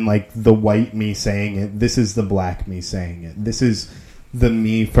isn't even, like, the white me saying it. This is the black me saying it. This is the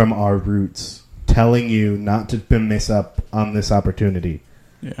me from our roots telling you not to miss up on this opportunity.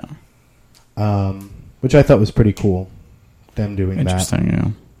 yeah, Which I thought was pretty cool, them doing interesting.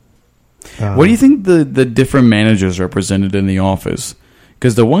 that. Yeah. What do you think the different managers represented in the office?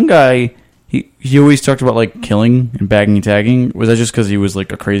 Because the one guy, he always talked about like killing and bagging and tagging. Was that just because he was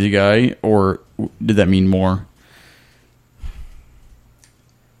like a crazy guy, or did that mean more?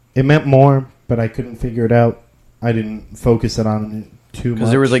 It meant more, but I couldn't figure it out. I didn't focus it on it too much.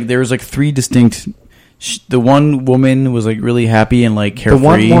 Because there was like three distinct. The one woman was like really happy and like carefree. The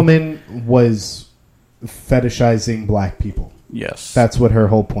one woman was fetishizing black people. Yes, That's what her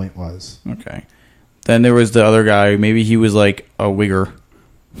whole point was. okay. Then there was the other guy. Maybe he was like a wigger.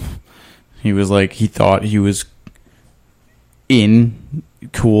 He was like he thought he was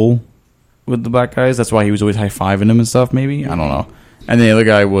cool with the black guys. That's why he was always high fiving them and stuff. Maybe I don't know. And the other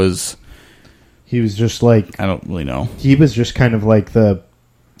guy was He was just like, I don't really know. he was just kind of like the,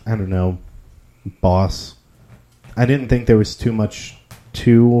 I don't know, boss. I didn't think there was too much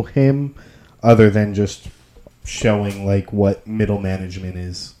to him other than just showing like what middle management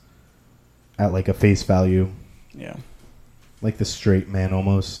is at like a face value, Yeah. like the straight man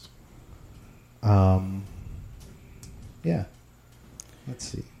almost. Yeah. Let's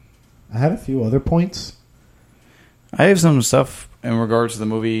see. I had a few other points. I have some stuff in regards to the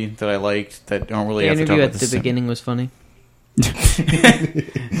movie that I liked that don't really The have to talk interview about at the beginning was funny.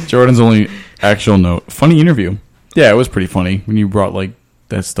 Jordan's only actual note. Funny interview. Yeah, it was pretty funny when you brought like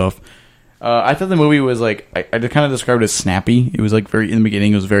that stuff. I thought the movie was like I kind of described it as snappy. It was like very in the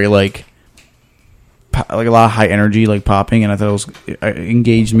beginning. It was very like a lot of high energy, like popping, and I thought it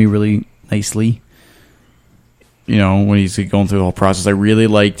engaged me really nicely. You know, when he's going through the whole process, I really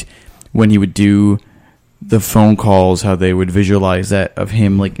liked when he would do the phone calls, how they would visualize that of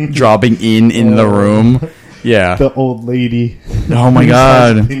him like dropping in the room. Yeah. The old lady. Oh my whose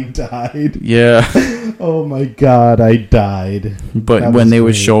god. husband died. Yeah. Oh my god, I died. But That when was they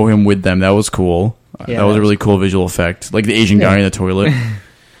would great. show him with them, that was cool. Yeah, that was that a really cool visual effect. Like the Asian guy in the toilet.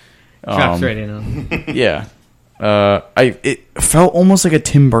 Drops right in on him. Yeah. It felt almost like a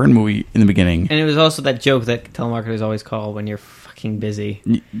Tim Burton movie in the beginning. And it was also that joke that telemarketers always call when you're fucking busy.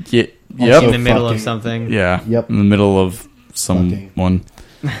 Yep. In the middle of fucking- something. Yeah. Yep. In the middle of Fucking. someone.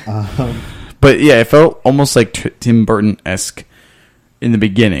 Um, But yeah, it felt almost like Tim Burton-esque in the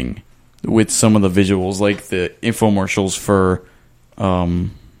beginning. with some of the visuals, like the infomercials for,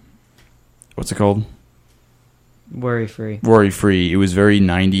 what's it called? Worry free. Worry Free. It was very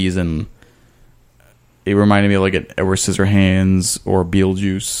 90s, and it reminded me of like an Edward Scissorhands or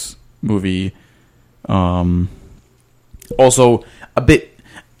Beetlejuice movie. Also, a bit.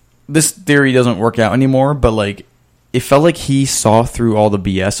 This theory doesn't work out anymore, but like, it felt like he saw through all the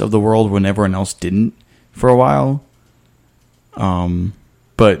BS of the world when everyone else didn't for a while.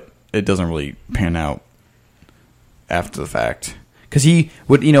 But it doesn't really pan out after the fact. Because he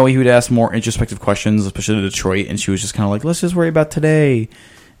would ask more introspective questions, especially to Detroit, and she was just kind of like, let's just worry about today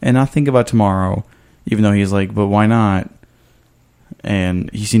and not think about tomorrow. Even though he's like, but why not? And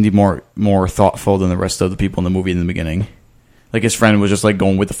he seemed to be more thoughtful than the rest of the people in the movie in the beginning. Like, his friend was just like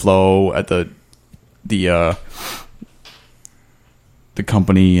going with the flow at the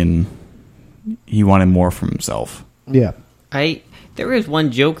company, and he wanted more from himself. Yeah. There was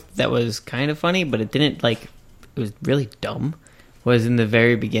one joke that was kind of funny, but it didn't, like, it was really dumb. Was in the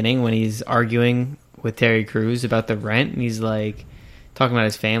very beginning when he's arguing with Terry Crews about the rent, and he's like talking about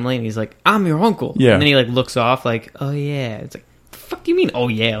his family, and he's like, I'm your uncle. Yeah. And then he like looks off like, oh yeah. It's like, the fuck do you mean, oh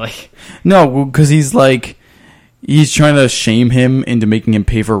yeah? Like, no, because he's like, he's trying to shame him into making him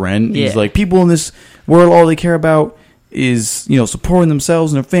pay for rent. Yeah. He's like, people in this world, all they care about is, supporting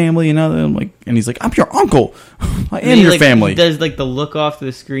themselves and their family, and I'm like, and he's like, I'm your uncle. I am your family. He does like the look off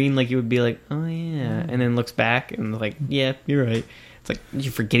the screen, like you would be like, oh yeah, and then looks back and like, yeah, you're right. It's like, did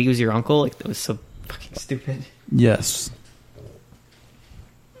you forget he was your uncle? Like, that was so fucking stupid. Yes.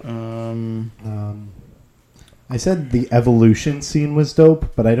 I said the evolution scene was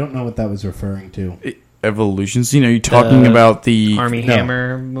dope, but I don't know what that was referring to. Evolution scene? Are you talking about the Army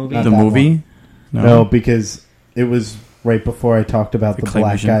Hammer movie? Not the that movie? one. No, because it was right before I talked about the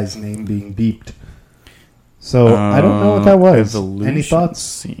black Claymation? guy's name being beeped. So I don't know what that was. Evolution Any thoughts?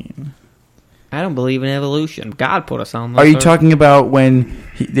 Scene. I don't believe in evolution. God put us on this Are you earth. talking about when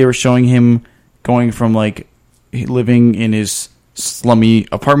they were showing him going from like living in his slummy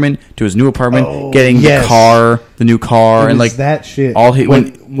apartment to his new apartment, getting yes. the new car, It and was like that shit. all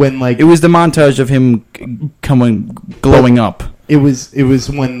when like it was the montage of him glowing up. it was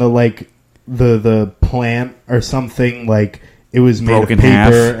when the plant or something, like it was made Broke of in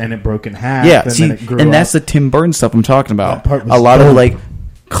half. paper and it broke in half. Yeah, and see, then it grew and that's up. the Tim Burton stuff I'm talking about. That part was A lot dope. of like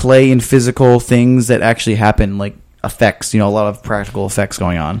clay and physical things that actually happen, like effects. A lot of practical effects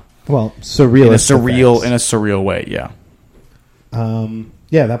going on surreal in a surreal way. Yeah.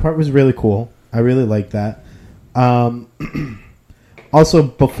 Yeah, that part was really cool. I really liked that. Also,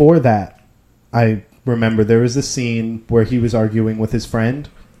 before that, I remember there was a scene where he was arguing with his friend,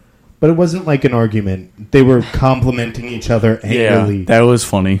 but it wasn't like an argument. They were complimenting each other angrily. Yeah, that was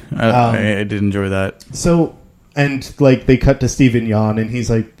funny. I did enjoy that. So, and like they cut to Stephen Yeun, and he's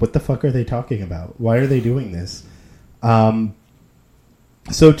like, "What the fuck are they talking about? Why are they doing this?"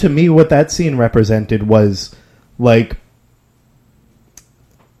 So to me, what that scene represented was like,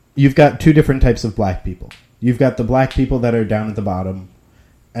 you've got two different types of black people. You've got the black people that are down at the bottom,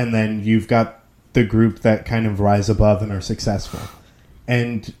 and then you've got the group that kind of rise above and are successful.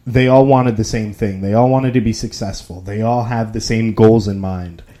 And they all wanted the same thing. They all wanted to be successful. They all have the same goals in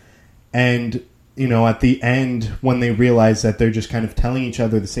mind. And, at the end, when they realize that they're just kind of telling each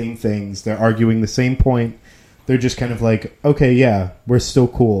other the same things, they're arguing the same point, they're just kind of like, okay, yeah, we're still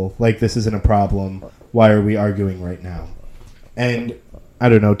cool. Like, this isn't a problem. Why are we arguing right now? And I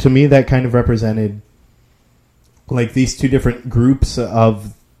don't know. To me, that kind of represented like these two different groups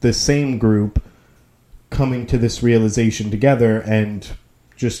of the same group coming to this realization together and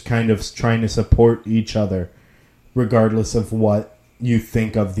just kind of trying to support each other regardless of what you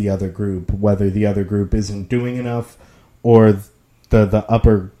think of the other group, whether the other group isn't doing enough or the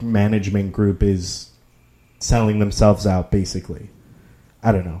upper management group is selling themselves out, basically.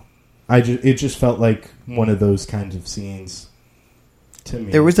 I don't know. It just felt like one of those kinds of scenes to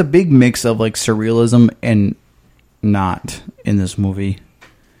me. There was a big mix of like surrealism and not in this movie.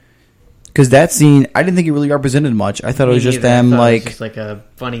 Because that scene, I didn't think it really represented much. I thought it was just them, like... It was just like a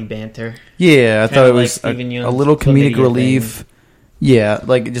funny banter. Yeah, I thought it was like a Stephen Yeun's little comedic chlamydia relief. thing. Yeah,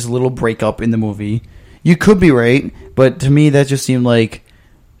 like just a little breakup in the movie. You could be right, but to me that just seemed like...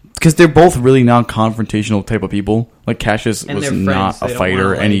 Because they're both really non-confrontational type of people. Like, Cassius And was they're not friends. a They don't fighter,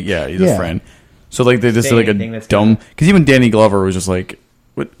 wanna, and like- he's a friend. So, like, they're just Say like anything a that's dumb... gonna- Because even Danny Glover was just like,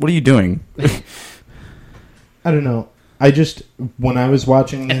 what are you doing? I don't know. I just, when I was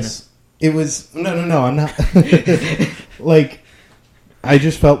watching this, it was... No, I'm not... like, I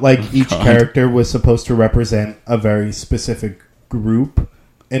just felt like each character was supposed to represent a very specific group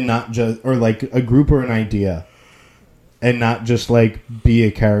and not just... Or, like, a group or an idea. and not just like be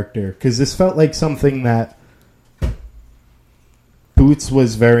a character. Because this felt like something that Boots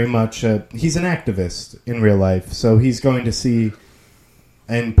was very much he's an activist in real life, so he's going to see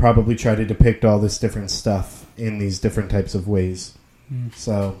and probably try to depict all this different stuff in these different types of ways.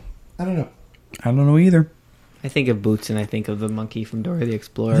 So I don't know. I don't know either. I think of Boots and I think of the monkey from Dora the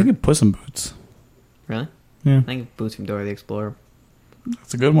Explorer. I think of Puss in Boots. Really? Yeah, I think of Boots from Dora the Explorer.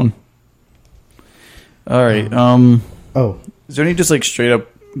 that's a good one. All right. Oh, Is there any just like straight up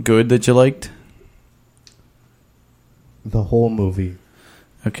good that you liked? the whole movie.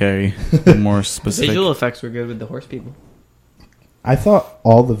 Okay, more The specific. visual effects were good with the horse people. I thought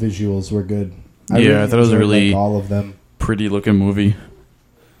all the visuals were good. Yeah, I thought it was enjoyed, really- all of them. Pretty looking movie.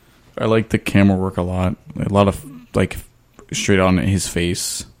 I like the camera work a lot. A lot of like straight on his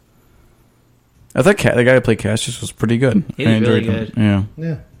face. I thought the guy who played Cassius was pretty good. He was I really enjoyed good. him. Yeah.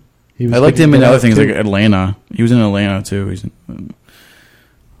 Yeah, he was I liked good him in at other it, things too. like Atlanta. He was in Atlanta too. He's in,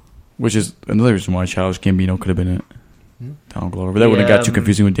 which is another reason why Childish Gambino could have been in it. Donald Glover, but that would have got too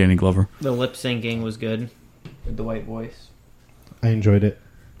confusing with Danny Glover. The lip syncing was good with the white voice. I enjoyed it.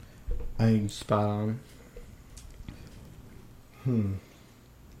 Spot on.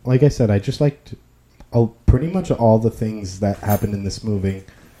 Like I said, I just liked pretty much all the things that happened in this movie.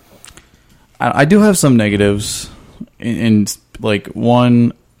 I do have some negatives. In like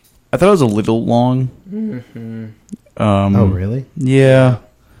one, I thought it was a little long. Oh, really? Yeah.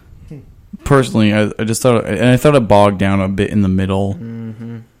 Personally, I just thought, and I thought it bogged down a bit in the middle.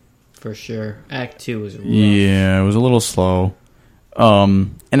 For sure. Act 2 was rough. Yeah, it was a little slow.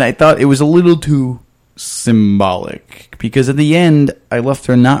 And I thought it was a little too symbolic because at the end, I left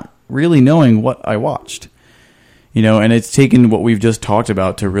her not really knowing what I watched. You know, and it's taken what we've just talked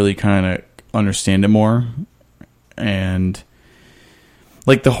about to really kind of understand it more. And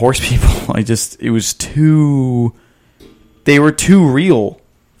like the horse people, they were too real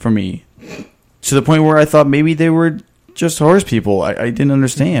for me. To the point where I thought maybe they were just horse people. I didn't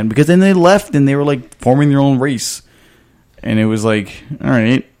understand. Because then they left and they were like forming their own race. And it was like, all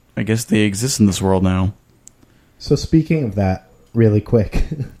right, I guess they exist in this world now. So speaking of that, really quick,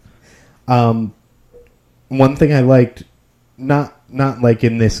 one thing I liked, not like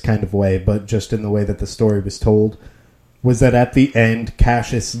in this kind of way, but just in the way that the story was told, was that at the end,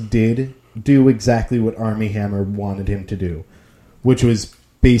 Cassius did do exactly what Armie Hammer wanted him to do, which was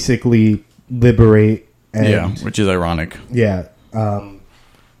basically liberate and which is ironic.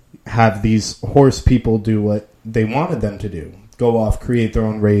 have these horse people do what they wanted them to do. Go off, create their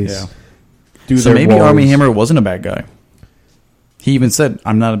own race. Yeah. So maybe Armie Hammer wasn't a bad guy. He even said,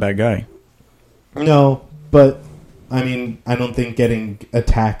 I'm not a bad guy. No, but I mean, I don't think getting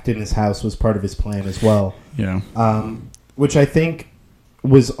attacked in his house was part of his plan as well. Yeah. Which I think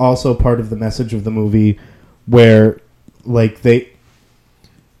was also part of the message of the movie, where like the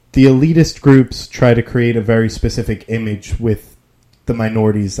elitist groups try to create a very specific image with the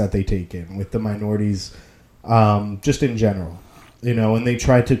minorities that they take in, with the minorities just in general, you know, and they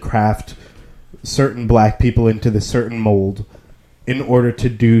try to craft certain black people into the certain mold in order to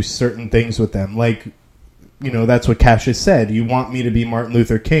do certain things with them. Like, you know, that's what Cassius said. You want me to be Martin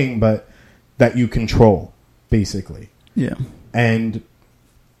Luther King, but that you control, basically. Yeah. And,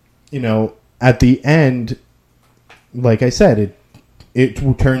 you know, at the end, like I said,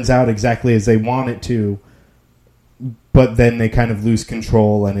 it turns out exactly as they want it to, but then they kind of lose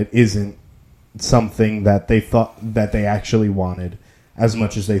control and it isn't something that they thought that they actually wanted as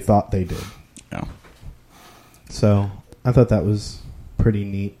much as they thought they did. Yeah. So I thought that was pretty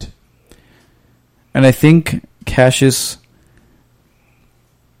neat. And I think Cassius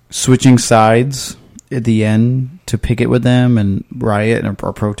switching sides at the end to picket with them and riot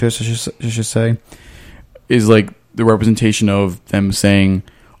or protest, I should say, is like the representation of them saying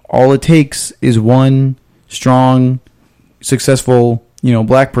all it takes is one strong, successful, you know,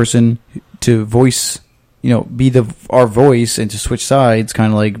 black person to voice, you know, be our voice and to switch sides,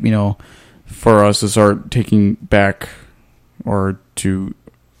 kind of like, you know, for us to start taking back or to,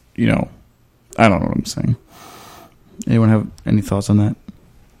 you know, I don't know what I'm saying. Anyone have any thoughts on that?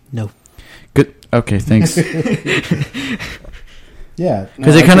 No. Good. Okay, thanks. Yeah.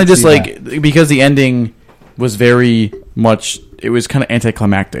 Because it kind of just like, because the ending was very much, it was kind of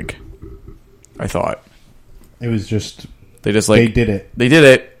anticlimactic, I thought. It was just, They just like, they did it. They did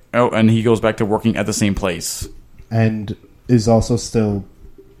it. Oh, and he goes back to working at the same place And is also still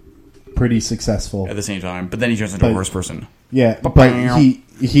pretty successful. at the same time. But then he turns into a But- worse person. Yeah, but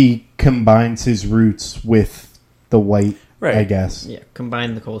he combines his roots with the white, Right. I guess. Yeah,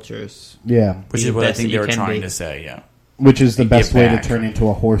 combine the cultures. Yeah. Which Be is the what I best think that they you were can trying be. to say, yeah. Which is the and best give way to back. turn into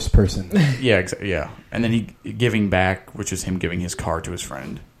a horse person. Yeah, yeah. And then he giving back, which is him giving his car to his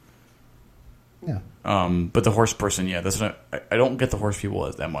friend. Yeah. But the horse person, yeah, that's not. I don't get the horse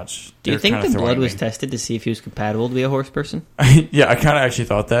people that much. Do you They're think kinda the throwing blood was me. tested to see if he was compatible to be a horse person? Yeah, I kind of actually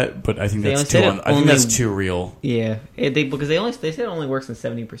thought that, but I think They that's only too. said it I think only- that's too real. Yeah, because they said it only works in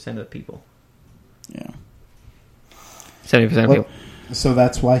 70% of the people. Yeah. 70% of What- people. So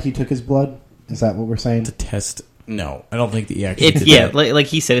that's why he took his blood? Is that what we're saying? To test. No, I don't think the actually. It's did that. like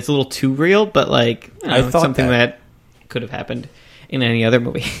he said, it's a little too real, but like I it's thought something that. that could have happened in any other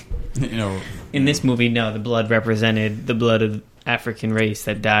movie. You know, In this movie, no, the blood represented the blood of the African race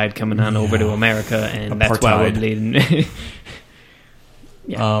that died coming on over to America, and that's why we're Apartheid. bleeding.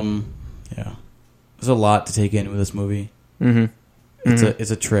 Yeah. yeah. There's a lot to take in with this movie. Mm-hmm.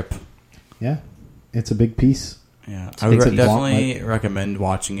 It's a trip. Yeah. It's a big piece. Yeah, a I would big piece. definitely recommend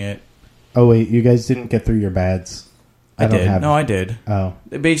watching it. Oh, wait. You guys didn't get through your bads. I don't did. have- No, I did. Oh.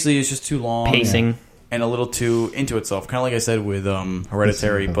 Basically, it's just too long. Pacing. And a little too into itself. Kind of like I said with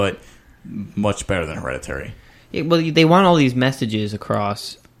Hereditary, Listen, but much better than Hereditary. Yeah, well, they want all these messages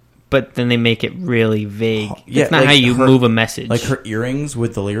across, but then they make it really vague. Yeah, That's not like how you her- move a message. Like her earrings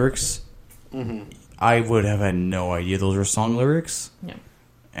with the lyrics, I would have had no idea those were song lyrics. Yeah.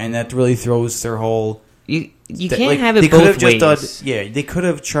 And that really throws their whole... You that- can't like, have they it could both have just ways. done- yeah, they could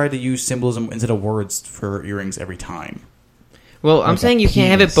have tried to use symbolism instead of words for earrings every time. Well, I'm Like a saying you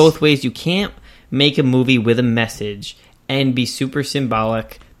can't have it penis. both ways. You can't make a movie with a message and be super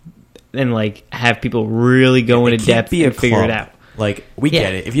symbolic and like have people really go It into can't depth be a and figure it club. out. Like, we Yeah.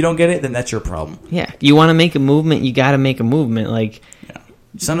 get it. If you don't get it, then that's your problem. Yeah, you want to make a movement, you got to make a movement. Like, Yeah.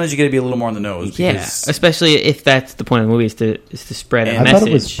 Sometimes you got to be a little more on the nose. yeah, Because especially if that's the point of the movie is to spread a And I message. thought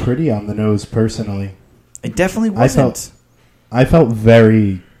it was pretty on the nose, personally. it definitely I wasn't. I felt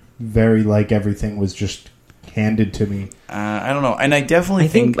very, very like everything was just handed to me. I don't know. And I definitely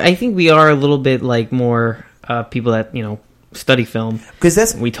I think we are a little bit like more people that study film. because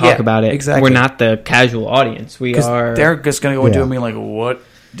that's We talk about it. Exactly. We're not the casual audience. We Because are. they're just going to go into Yeah. it and be like, what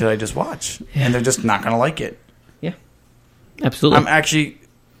did I just watch? And they're just not going to like it. Absolutely.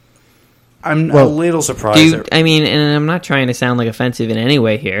 I'm a Well, little surprised. Do you, that- I mean, and I'm not trying to sound like offensive in any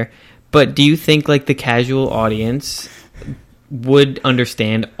way here, but do you think like the casual audience would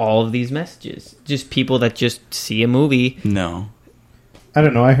understand all of these messages? Just people that just see a movie. no. I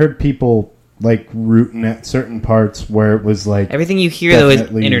don't know. I heard people like rooting at certain parts where it was like Everything you hear though is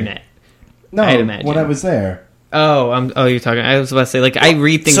Definitely. internet. no. I'd imagine. When I was there, Oh, you're talking. I was about to say like I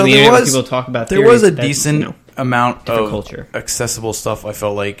read things So on the there internet where was- people talk about. There was a theories that, decent amount different of culture. accessible stuff, I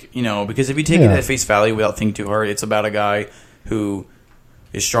felt like, because if you take it Yeah. at face value without thinking too hard, it's about a guy who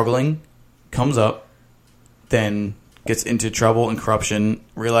is struggling, comes up, then gets into trouble and corruption,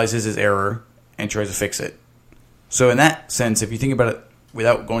 realizes his error, and tries to fix it. So in that sense, if you think about it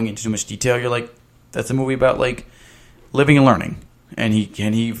without going into too much detail, you're like, that's a movie about like living and learning. And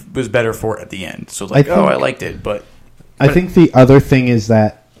he was better for it at the end. So like, I think- I liked it, but I think the other thing is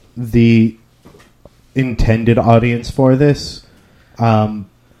that the intended audience for this,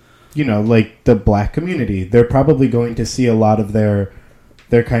 like the black community, they're probably going to see a lot of their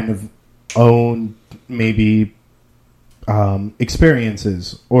kind of own maybe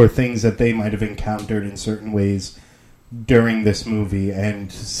experiences or things that they might have encountered in certain ways during this movie,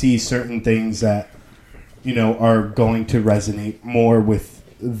 and see certain things that are going to resonate more with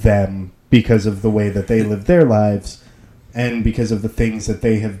them because of the way that they live their lives and because of the things that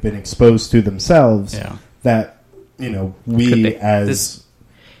they have been exposed to themselves. yeah. That Could we be. as This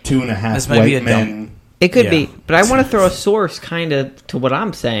 2.5 might be white a men. It could Yeah. be, but I want to throw a source kind of to what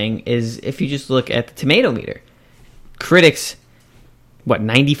I'm saying is if you just look at the tomato meter, critics,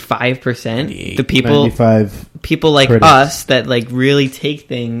 95%? 98. The people 95. like critics. us that like really take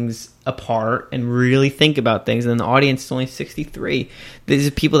things apart and really think about things, and the audience is only 63. These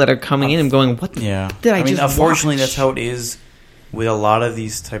are people that are coming in and going, "What the Yeah, did I mean, just unfortunately, watch?" that's how it is with a lot of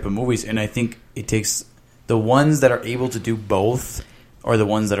these type of movies, and I think it takes the ones that are able to do both, or the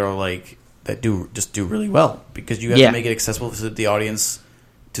ones that are like that do really well, because you have Yeah. to make it accessible to the audience,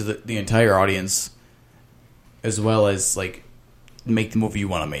 to the entire audience, as well as like make the movie you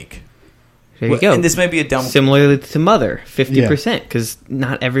want to make. There you go. And this might be a dumb. Similarly to Mother, 50%, because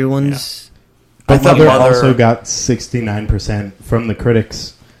not everyone's. I But thought Mother Mother also got 69% from the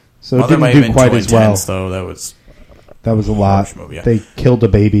critics, so Mother it might didn't have do been quite too as well. intense, though. That was That was a lot. harsh movie, yeah. They killed a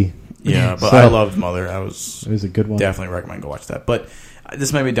baby. yeah, but So- I loved Mother. I was It was a good one. definitely recommend go watch that. But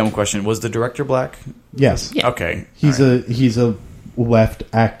this might be a dumb question. Was the director black? Yes, Yeah. Okay, he's all right. he's a left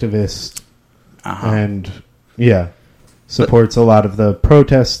activist Uh-huh. and supports a lot of the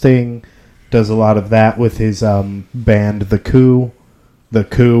protesting does a lot of that with his band, The Coup.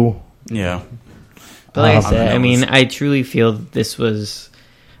 Yeah. But like I On said, the I mean, nose. I truly feel that this was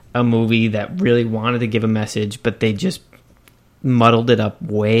a movie that really wanted to give a message, but they just muddled it up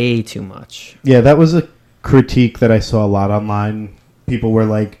way too much. Yeah, that was a critique that I saw a lot online. People were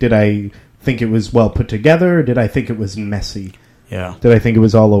like, did I think it was well put together, or did I think it was messy? Yeah. Did I think it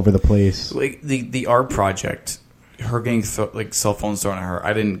was all over the place? Like the art project, her getting like cell phones thrown at her,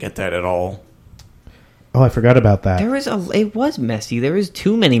 I didn't get that at all. Oh, I forgot about that. It was messy. There was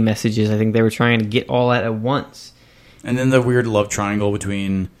too many messages. I think they were trying to get all at once. And then the weird love triangle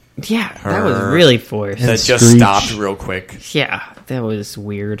between Yeah, that was Her- really forced. And that just Screech. stopped real quick. Yeah, that was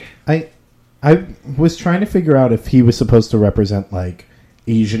weird. I was trying to figure out if he was supposed to represent like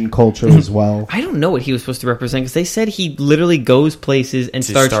Asian culture as well. I don't know what he was supposed to represent because they said he literally goes places and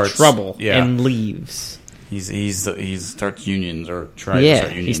He starts starts- trouble yeah. and leaves. He starts unions or tries to Yeah, start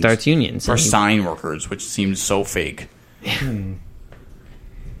unions. he starts unions. For and he- sign workers, which seems so fake.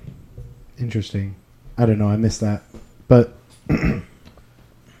 Interesting. I don't know. I missed that, but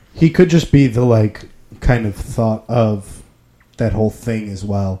he could just be the like kind of thought of that whole thing as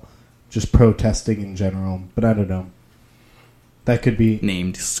well, just protesting in general. But I don't know. That could be.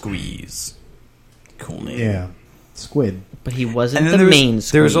 Named Squeeze. Cool name. Yeah, Squid. But he wasn't And then the there main.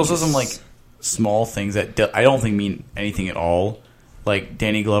 was, there was also squeeze. some like small things that I don't think mean anything at all. Like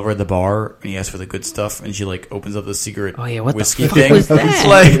Danny Glover at the bar, and he asks for the good stuff, and she like opens up the secret Oh, yeah, what the whiskey fuck thing. was that?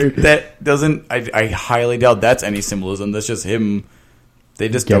 Like that doesn't. I highly doubt that's any symbolism. That's just him. They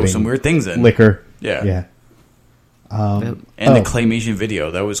just throw Getting some weird things in. Liquor. Yeah. Yeah. And Oh. the claymation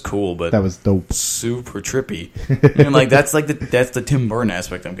video that was cool, but That was dope. super trippy. And like that's the Tim Burton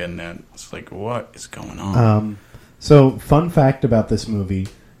aspect I'm getting at. It's like what is going on? So, fun fact about this movie: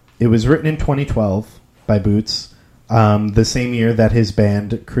 it was written in 2012 by Boots, the same year that his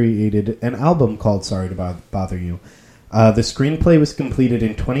band created an album called "Sorry to Bother You." The screenplay was completed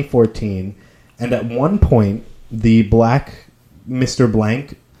in 2014, and at one point, the black Mr.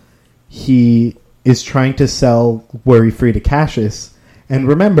 Blank, he is trying to sell Worry Free to Cassius. And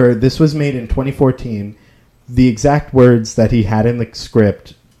remember, this was made in 2014. The exact words that he had in the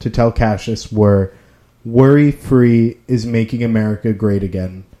script to tell Cassius were, "Worry Free is making America great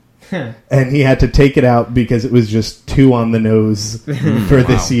again." And he had to take it out because it was just too on the nose for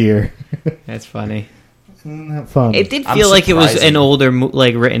this year. That's funny. Isn't that fun? It did I'm feel like it was surprising. an older,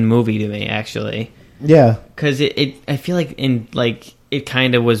 like written movie to me, actually, Yeah. because I feel like it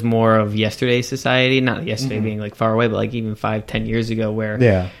kind of was more of yesterday's society, not yesterday being like far away, but like even 5-10 years ago,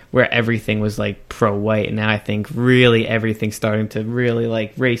 Yeah. where everything was like pro-white, and now I think really everything's starting to really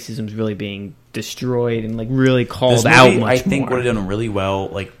like racism's really being destroyed and like really called This out movie, much I think more. would have done really well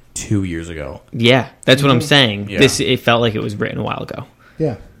like 2 years ago Yeah, that's what I'm saying. Yeah. It felt like it was written a while ago.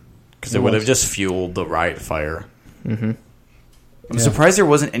 Yeah. because it would have just fueled the riot fire. Mm-hmm. I'm Yeah. surprised there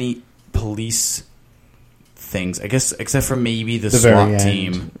wasn't any police things. I guess except for maybe the, The SWAT very end.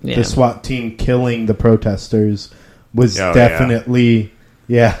 team. Yeah. The SWAT team killing the protesters was Oh, yeah. definitely,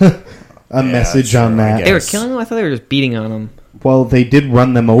 a message that's on true, I that. guess. They were killing them. I thought they were just beating on them. Well, they did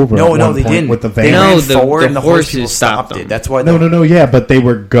run them over. No, at no, one they point didn't. with the They van. No, ran the- forward the and the horse people horses stopped stopped them. it. That's why. No, yeah, but they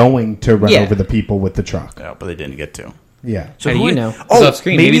were going to run Yeah. over the people with the truck. Yeah, but they didn't get to. Yeah. So How do who- you know? Oh, It's off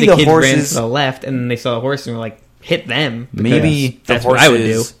screen. Maybe the kids ran horses. to the left, and then they saw the horse and were like, hit them. Maybe the That's what I would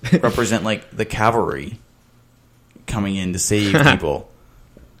do. horses represent like the cavalry coming in to save people.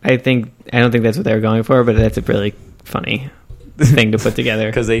 I don't think that's what they were going for, but that's a really funny thing to put together.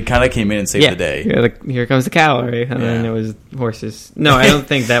 Because they kind of came in and saved the day. Here comes the cavalry, and then Yeah. it was horses. No, I don't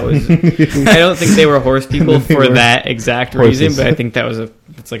think that was. I don't think they were horse people They for were that exact horses. reason, but I think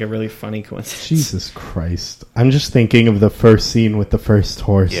it's like a really funny coincidence. Jesus Christ. I'm just thinking of the first scene with the first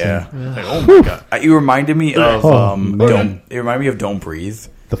horse. Yeah. and Like, oh my god! You reminded me of Oh, man. Don't. It reminded me of Don't Breathe.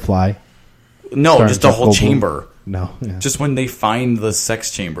 The Fly. No, Starring just the Jeff whole Goldblum. chamber. No. Yeah. Just when they find the sex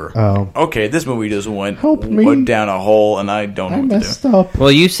chamber. Oh. Okay, this movie just went Help me. down a hole, and I don't know I what to do. messed up.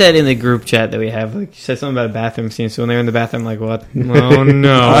 Well, you said in the group chat that we have, like, you said something about a bathroom scene. So when they're in the bathroom, I'm like, what? Oh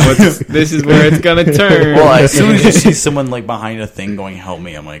no, this is where it's gonna turn. Well, as soon as you see someone like behind a thing going, "Help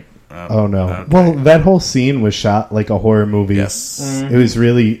me," I'm like, Oh no. okay. Well, that whole scene was shot like a horror movie. yes, It was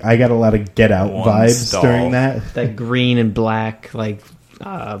really. I got a lot of Get Out One vibes stall. during that. that green and black, like,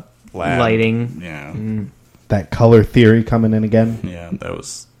 Lab. lighting. Yeah, That color theory coming in again. yeah, that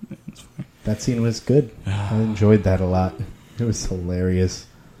was. That scene was good. I enjoyed that a lot. It was hilarious.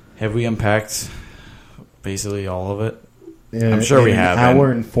 Have we unpacked basically all of it? I'm sure we an have,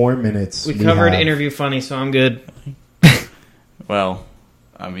 hour and 4 minutes. We covered have. interview funny, so I'm good. Well,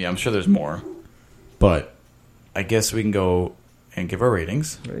 I mean, I'm sure there's more, but I guess we can go and give our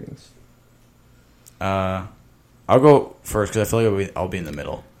ratings. I'll go first because I feel like I'll be in the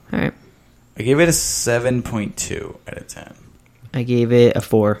middle. All right. I gave it a 7.2 out of 10. I gave it a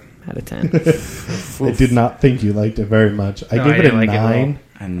 4 out of 10. I did not think you liked it very much. I No, gave I it a didn't like it at all. 9.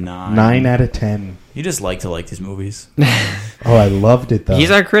 A 9. 9 out of 10. You just like to like these movies. Oh, I loved it though.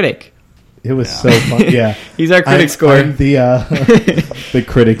 He's our critic. It was so fun. Yeah, He's our critic score. I'm the the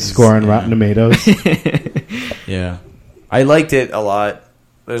critic score on Rotten Tomatoes. Yeah. I liked it a lot.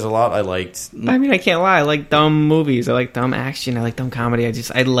 There's a lot I liked. I mean, I can't lie. I like dumb movies. I like dumb action. I like dumb comedy.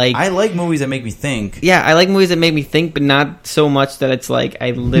 I like movies that make me think. Yeah, I like movies that make me think, but not so much that it's like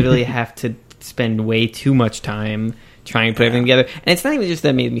I literally have to spend way too much time trying to put everything together. And it's not even just that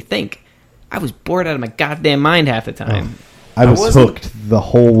it made me think. I was bored out of my goddamn mind half the time. I was hooked the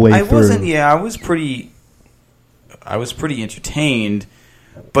whole way through. I was pretty entertained.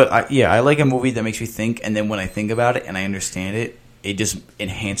 But I like a movie that makes me think, and then when I think about it and I understand it, it just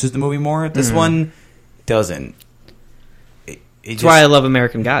enhances the movie more. This one doesn't. That's why I love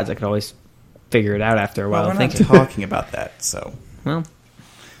American Gods. I could always figure it out after a while. We're not talking about that, so. Well.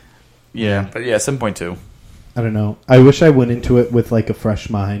 Yeah, but 7.2. I don't know. I wish I went into it with like a fresh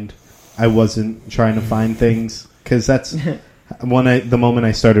mind. I wasn't trying to find things, because that's the moment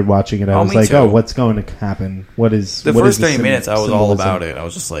I started watching it, I was like, "Oh, what's going to happen? What is the what first is 30 minutes? I was all symbolism?" about it. I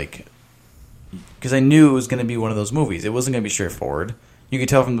was just like, because I knew it was going to be one of those movies. It wasn't going to be straightforward. You could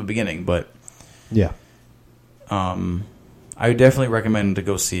tell from the beginning, but yeah, I would definitely recommend to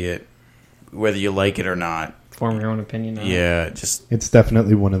go see it, whether you like it or not. Form your own opinion on it. Yeah, it's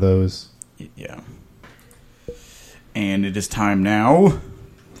definitely one of those. Yeah. And it is time now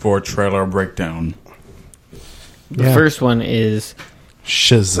for trailer breakdown. The first one is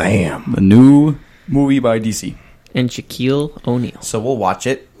Shazam, the new movie by DC, and Shaquille O'Neal. So we'll watch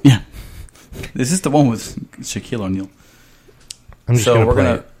it. Yeah, this is the one with Shaquille O'Neal. I'm just gonna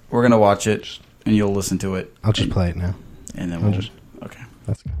play it. We're gonna watch it, and you'll listen to it. I'll just play it now, and then we'll okay.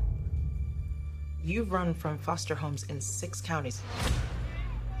 That's good. You've run from foster homes in 6 counties.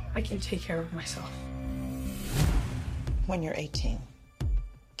 I can take care of myself. When you're 18,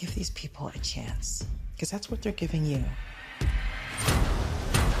 give these people a chance, because that's what they're giving you.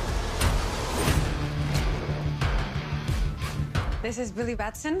 This is Billy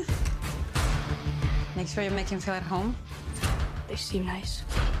Batson. Make sure you make him feel at home. They seem nice,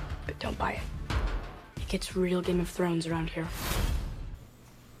 but don't buy it. It gets real Game of Thrones around here.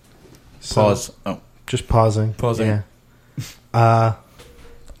 Pause. Oh, just pausing. Pausing. Yeah.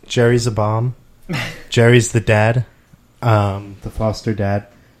 Jerry's a bomb. Jerry's the dad. The foster dad.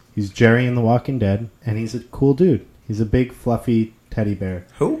 He's Jerry in The Walking Dead, and he's a cool dude. He's a big, fluffy teddy bear.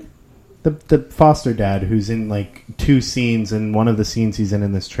 Who? The foster dad, who's in like 2 scenes, and one of the scenes he's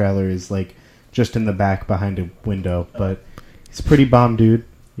in this trailer is like just in the back behind a window. But he's a pretty bomb dude.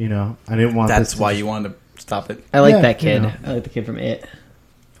 You know, I didn't want. That's why you wanted to stop it. I like that kid. You know. I like the kid from It.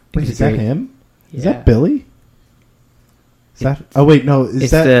 Wait, is that him? Yeah. Is that Billy? Is that? Oh wait, no.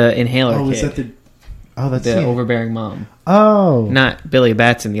 It's the inhaler kid. Is that the? Oh, that's the overbearing mom. Oh, not Billy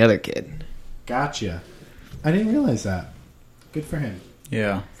Batson, the other kid. Gotcha. I didn't realize that. Good for him.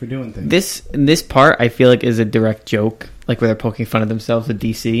 Yeah, for doing things. This part I feel like is a direct joke, like where they're poking fun of themselves with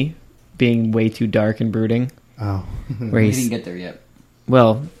DC being way too dark and brooding. Oh, where he didn't get there yet.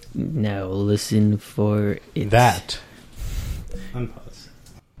 Well, now listen for it. That. Unpause.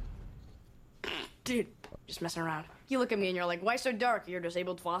 Dude, just messing around. You look at me and you're like, why so dark? You're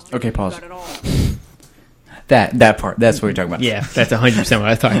disabled foster. Okay, pause. Got it all. That part. That's what you're talking about. Yeah, that's 100% what I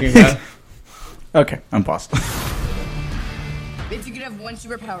was talking about. Okay, I'm paused. If you could have one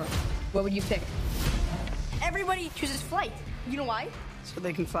superpower, what would you pick? Everybody chooses flight. You know why? So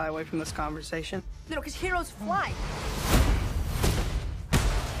they can fly away from this conversation? No, because heroes fly.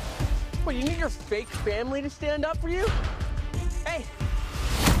 What, you need your fake family to stand up for you? Hey!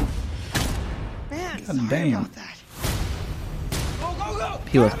 Man, God sorry damn. about that. Go, go, go!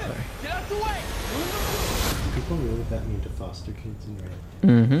 He wasn't sorry. Get out the way! People really that mean to foster kids in Red.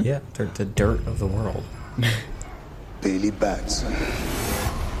 Mm-hmm. Yeah, they're the dirt of the world. Billy Batson,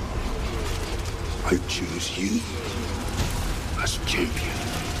 I choose you as champion.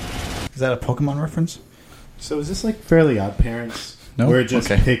 Is that a Pokemon reference? So is this like Fairly Odd Parents? No? Where it just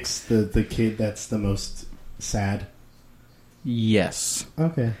Okay. picks the kid that's the most sad? Yes.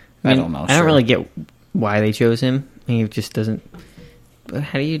 Okay. I don't know. I don't really get why they chose him. He just doesn't. But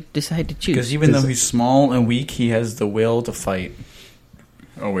how do you decide to choose? Because even though he's small and weak, he has the will to fight.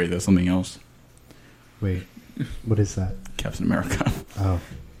 Oh wait, there's something else. Wait, what is that? Captain America. Oh.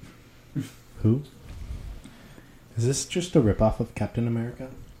 Who? Is this just a ripoff of Captain America?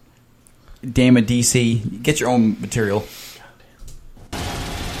 Damn it, DC. Get your own material.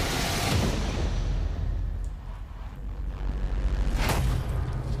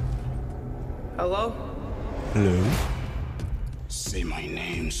 Hello? Hello? Say my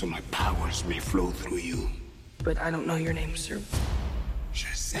name so my powers may flow through you. But I don't know your name, sir.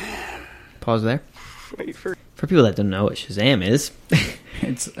 Shazam. Pause there. Wait for... For people that don't know what Shazam is,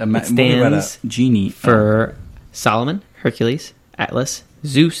 It's a it movie about a stands genie. for Solomon, Hercules, Atlas,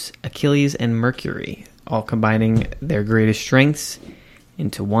 Zeus, Achilles, and Mercury, all combining their greatest strengths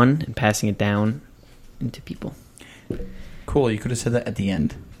into one and passing it down into people. Cool, you could have said that at the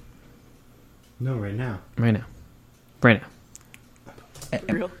end. No, right now. Right now. Right now.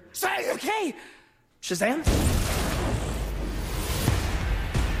 Real? Say, okay! Shazam?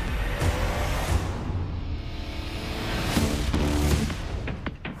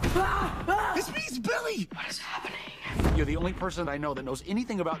 This means Billy! What is happening? You're the only person I know that knows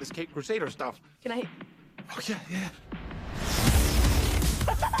anything about this Cape Crusader stuff. Can I... Oh, yeah.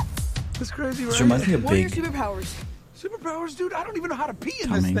 That's crazy, right? This reminds me of What are your Big. superpowers? Superpowers, dude. I don't even know how to pee in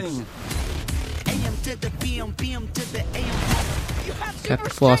Tom this Hanks. thing. Got the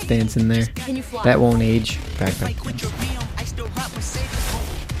floss dance in there. Can you fly? That won't age. Back then.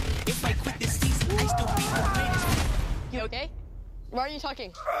 You okay? Why are you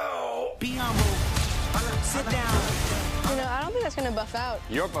talking? Sit down. You know, I don't think that's gonna buff out.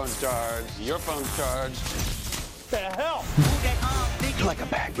 Your phone's charged. Your phone's charged. The hell? You're like a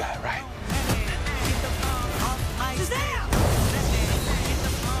bad guy, right?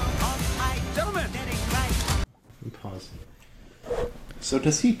 Gentlemen! Pause. So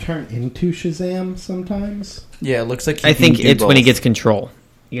does he turn into Shazam sometimes? Yeah, it looks like I think can do it's when he both. gets control.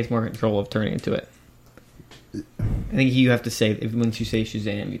 He gets more control of turning into it. I think you have to say, once you say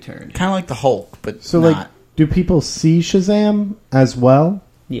Shazam, you turn. Kind of like the Hulk, but So, not. like, do people see Shazam as well?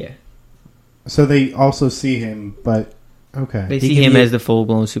 Yeah. So they also see him, but okay. They He see can him be- as the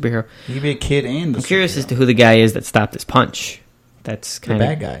full-blown superhero. He could be a kid and. I'm curious as to who the guy is that stopped his punch. That's kind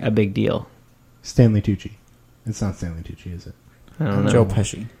bad of guy. a big deal. Stanley Tucci. It's not Stanley Tucci, is it? I don't know. Joe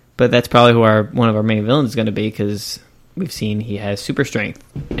Pesci. But that's probably who one of our main villains is going to be, because we've seen he has super strength,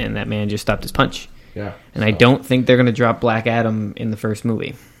 and that man just stopped his punch. Yeah. And I don't think they're going to drop Black Adam in the first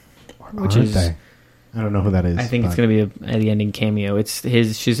movie. Which Aren't is, they? I don't know who that is. I think it's but- going to be the ending cameo. It's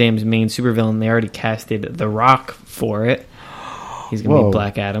his Shazam's main supervillain. They already casted The Rock for it. He's going to Whoa. be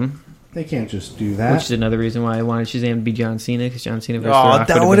Black Adam, They can't just do that. which is another reason why I wanted Shazam to be John Cena, because John Cena versus The Oh, Rock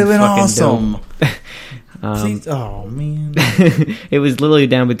that would have been fucking awesome. dope. Please, oh man, It was literally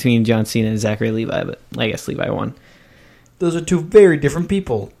down between John Cena and Zachary Levi, but I guess Levi won. those are two very different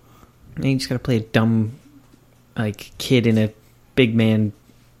people. And you just got to play a dumb, like, kid in a big man.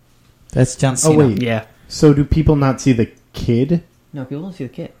 That's John Oh Cena. wait. Yeah. So do people not see the kid? No, people don't see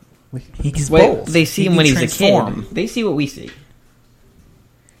the kid. He's Wait, both. they see He him can when he's transform. a kid. They see what we see.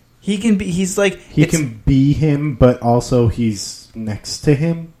 He can be. He's like He it's- can be him, but also he's next to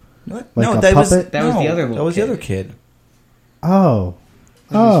him. What? Like no, a that was puppet? That was the no, other That little was the kid. other kid. Oh.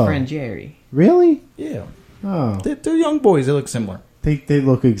 That was Oh. his friend Jerry. Really? Yeah, Oh. they're young boys. They look similar. They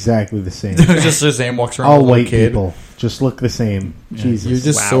look exactly the same. Just Shazam walks around. All with a little white kid. people just look the same. Yeah, Jesus. you're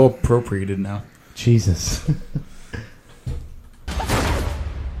just Wow. so appropriated now. Jesus.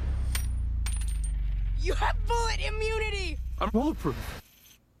 You have bullet immunity! I'm bulletproof.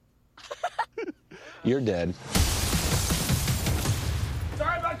 You're dead.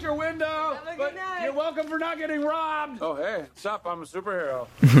 Sorry about your window, but you're welcome for not getting robbed. Oh, hey, what's up? I'm a superhero.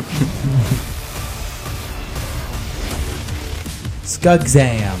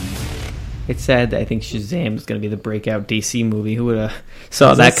 Skugzam. It's sad that I think Shazam is going to be the breakout DC movie. Who would have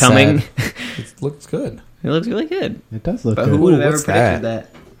saw That's that coming? sad. It looks good. It looks really good. It does look But good. who would have Ooh, ever what's predicted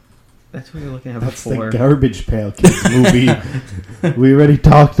that? that? That's what you're looking at That's before. the Garbage Pail Kids movie. We already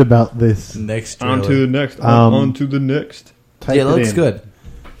talked about this. Next On trailer. to the next. Um, on to the next. Type Yeah, it looks in. good.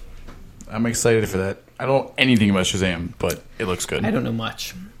 I'm excited for that. I don't know anything about Shazam, but it looks good. I don't know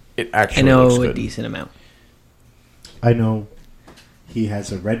much. It I actually looks know a good. decent amount. I know he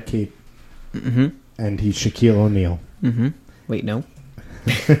has a red cape Mm-hmm. and he's Shaquille O'Neal. Mm-hmm. Wait, no.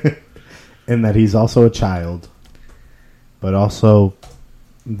 And that he's also a child. But also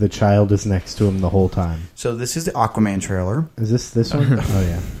the child is next to him the whole time. So this is the Aquaman trailer. Is this one? Oh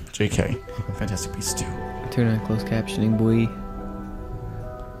yeah. JK. Fantastic Beasts 2. Turn on closed captioning, boy.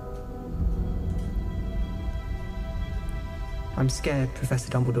 I'm scared, Professor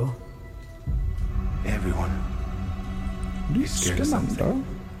Dumbledore. Everyone. You scared of something?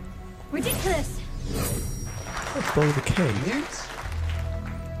 Ridiculous! Blow the K.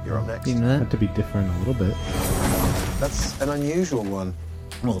 You're up next. You know Had that? to be different a little bit. That's an unusual one.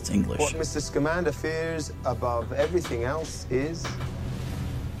 Well, it's English. What Mr. Scamander fears above everything else is...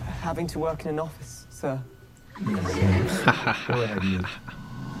 Having to work in an office, sir. Go ahead, Newt.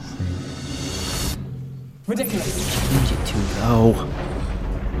 Ridiculous. Change it to though.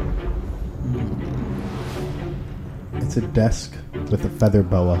 It's a desk with a feather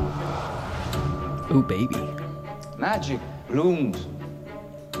boa. Ooh, baby. Magic blooms.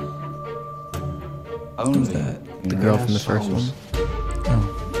 Only that? The girl from the first one.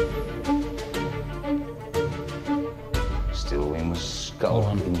 Still we must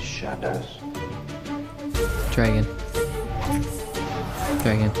skulk in shadows. Dragon.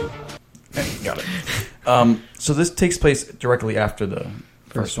 Got it. So this takes place directly after the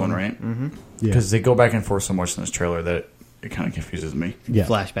first one, right? Mm-hmm. Because they go back and forth so much in this trailer that it kind of confuses me. Yeah.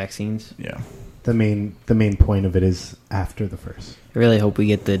 Flashback scenes. Yeah. The main point of it is after the first. I really hope we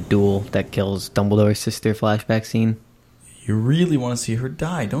get the duel that kills Dumbledore's sister flashback scene. You really want to see her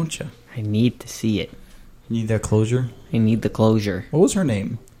die, don't you? I need to see it. You need that closure? I need the closure. What was her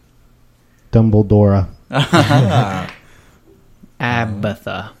name? Dumbledore.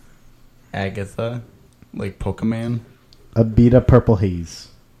 Agatha. Agatha? Like Pokemon? Abita Purple Haze.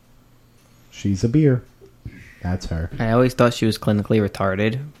 She's a beer. That's her. I always thought she was clinically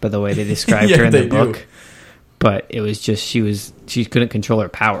retarded by the way they described Yeah, her in the they book. do. But it was just she couldn't control her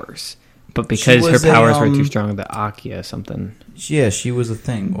powers. But because her was powers a, were too strong, the Akia something. Yeah, she was a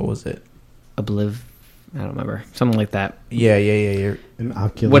thing. What was it? I don't remember. Something like that. Yeah. You're an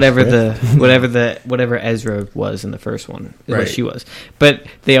Oculus whatever Rift. whatever Ezra was in the first one is Right. what she was. But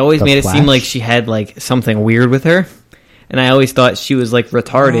they always The made it seem Flash? like she had like something weird with her. And I always thought she was like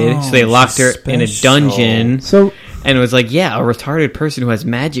retarded, Oh, so they locked her she's in a special. dungeon. So And it was like, yeah, a retarded person who has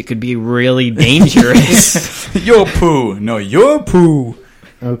magic could be really dangerous. Your poo. No, your poo.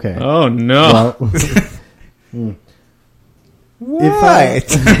 okay. Oh no. Well, What?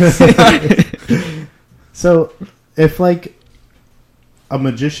 so if like a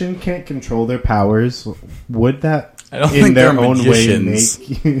magician can't control their powers, would that I don't in think their they're own magicians.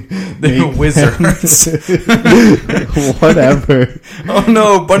 way They're make wizards. Whatever. Oh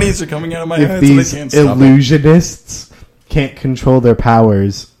no, bunnies are coming out of my If head, so these they can't stop it. illusionists can't control their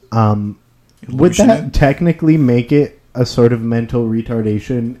powers, would that Illusionist? technically make it a sort of mental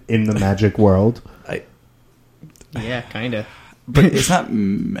retardation in the magic world? Yeah, kind of. But it's not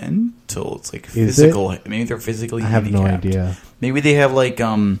mental. It's like Is physical. Maybe they're physically I have no handicapped. idea. Maybe they have like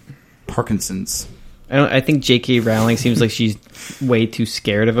Parkinson's. I think J.K. Rowling seems like she's way too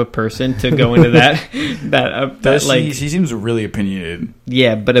scared of a person to go into that Does like she seems really opinionated.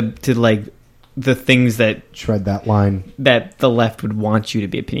 yeah, but to like the things that Tread that line. that the left would want you to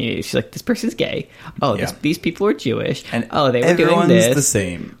be opinionated. She's like, this person's gay. Oh, Yeah. these people are Jewish. And oh, they were doing everyone's this. the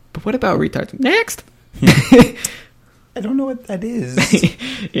same. But what about retards? Next. I don't know what that is.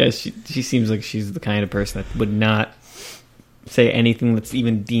 Yeah, she seems like she's the kind of person that would not say anything that's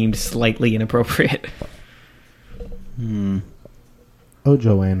even deemed slightly inappropriate. Oh,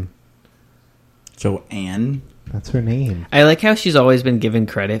 Joanne. Joanne? That's her name. I like how she's always been given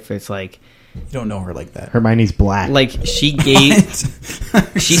credit for it's like You don't know her like that. Hermione's black. like she gave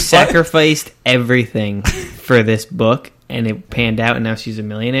she sacrificed everything for this book and it panned out and now she's a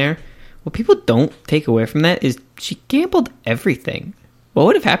millionaire. What people don't take away from that is she gambled everything. What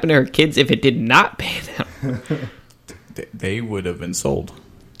would have happened to her kids if it did not pan out? They would have been sold.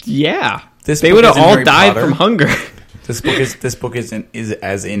 Yeah. This They book would have is in all Harry died Potter. from hunger. This book is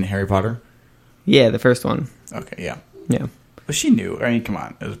as in Harry Potter. Yeah, the first one. Okay, yeah. Yeah. But she knew. I mean, come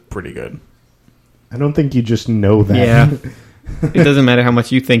on, it was pretty good. I don't think you just know that. Yeah. It doesn't matter how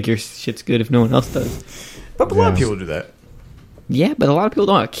much you think your shit's good if no one else does. But a lot of Yeah. people do that. Yeah, but a lot of people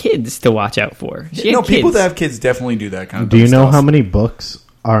don't have kids to watch out for. She had No, people kids. that have kids definitely do that kind of Do you know stuff. how many books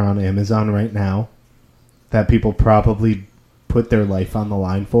are on Amazon right now that people probably put their life on the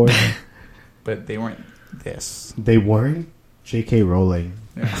line for? But they weren't this. They weren't J.K. Rowling,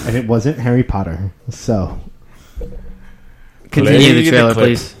 and it wasn't Harry Potter. So Continue Play the the trailer, clip.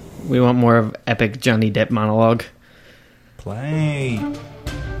 please. We want more of epic Johnny Depp monologue. Play.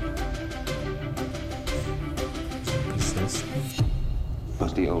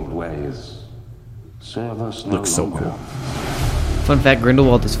 But the old ways serve us no Looks so longer. cool. Fun fact,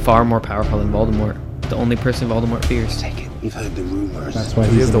 Grindelwald is far more powerful than Voldemort. The only person Voldemort fears. Take it. We've heard the rumors. that's why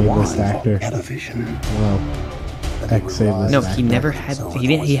He he's has an the A-list wand. actor. Television. Well, ex-A-list No, actor. he never had. He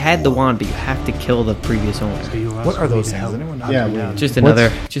didn't. He had the wand, but you have to kill the previous owner. What are those things? Does anyone know? Yeah, Just what's-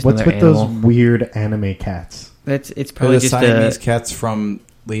 another. Just what's another with animal. those weird anime cats? It's Are probably the just Siamese a. cats from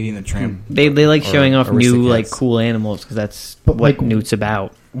Lady and the Tramp? They like showing off new like Aristocats. cool animals because that's But, what like, Newt's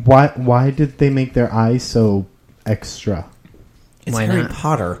about. Why did they make their eyes so extra? It's Why Harry not?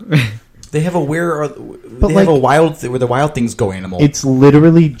 Potter. They have a where like- where the wild things go animal. It's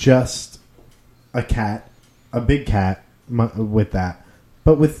literally just a cat, a big cat with that,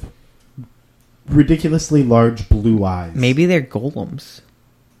 but with ridiculously large blue eyes. Maybe they're golems.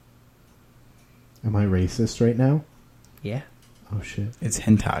 Am I racist right now? Yeah. Oh shit. It's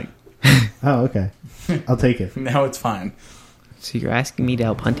hentai. Oh, okay. I'll take it. Now it's fine. So you're asking me to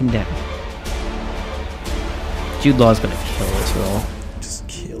help hunt him down. Jude Law's gonna kill this role. Just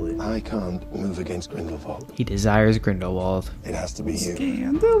kill it. I can't move against Grindelwald. He desires Grindelwald. It has to be you.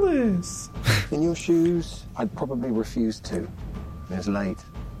 Scandalous. In your shoes, I'd probably refuse to. It's late.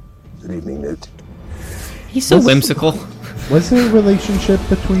 Good evening, Newt. He's so whimsical. Was there a relationship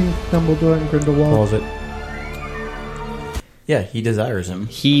between Dumbledore and Grindelwald? Pause it. Yeah, he desires him.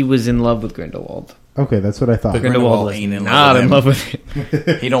 He was in love with Grindelwald. Okay, that's what I thought. But Grindelwald was ain't in not in love with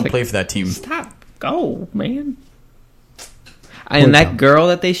him. He don't play for that team. Stop. Go, man. And that girl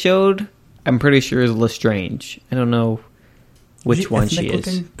that they showed, I'm pretty sure is Lestrange. I don't know which one she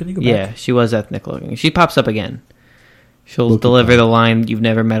is. Can you go back? Yeah, she was ethnic looking. She pops up again. She'll Look at deliver that. the line, "You've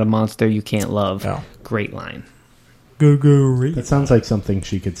never met a monster you can't love." Oh. Great line. Go, Reed. That sounds like something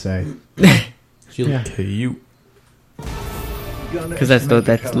she could say. She Yeah. cute. Because that's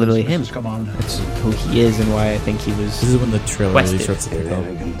literally him. Come on. That's who he is and why I think he was. This is when the trailer really Quested. starts to pick up.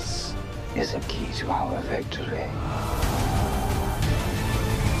 Elegance is a key to our victory.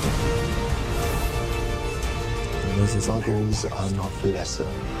 This is Others are not lesser.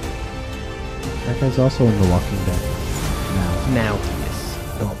 That guy's also in The Walking Dead. Now he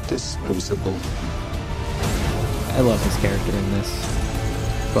is. Not disposable. I love his character in this.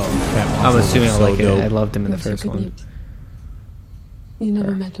 Well, I'm assuming I so like it. dope. I loved him in the What's your first good one. news? You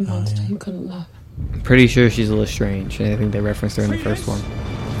never met a monster you couldn't love. I'm pretty sure she's Lestrange. I think they referenced her in the first one.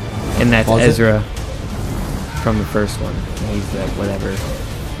 And that's Was it? Ezra from the first one. He's that whatever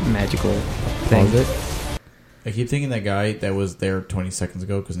magical thing. Pause it. I keep thinking that guy that was there 20 seconds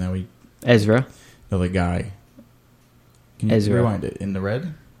ago because now Ezra. No, the guy. Can you Ezra. rewind it? In the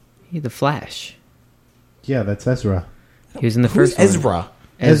red? The Flash. Yeah, that's Ezra. He was in the Who's first one. Ezra?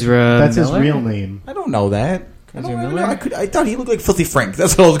 Ezra. That's his Miller? real name. I don't know that. Ezra I Miller? thought he looked like Filthy Frank.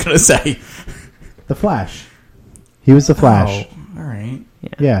 That's what I was going to say. The Flash. He was the Flash. Oh, all right.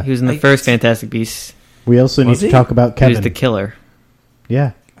 Yeah. He was in the first Fantastic Beasts. We also need Was to he? talk about He Kevin. was the killer.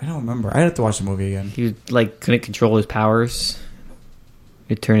 Yeah. I don't remember. I'd have to watch the movie again. He couldn't control his powers.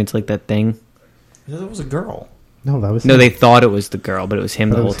 It turned into that thing. I thought it was a girl. No, that was No, him. they thought it was the girl, but it was him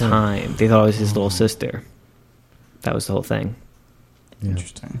But the it whole was him. time. They thought it was his little sister. That was the whole thing.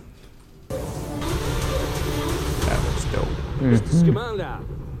 Interesting. That was dope. Mr. Scamander,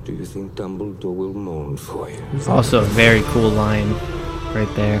 do you think Dumbledore will mourn for you? Also a very cool line right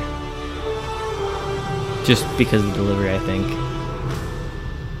there. Just because of the delivery, I think.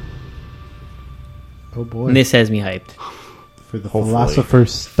 Oh boy. And this has me hyped. For the Hopefully.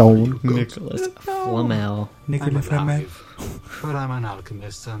 Philosopher's Stone. Nicholas Flamel. Nicholas Flamel. But I'm an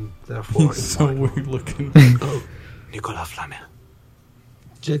alchemist and therefore He's so weird looking. Oh, Nicolas Flamel.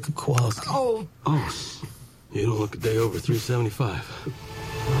 Jacob Kowalski. Oh, you don't look a day over 375.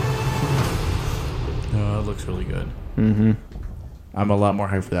 Oh, it looks really good. Mm-hmm. I'm a lot more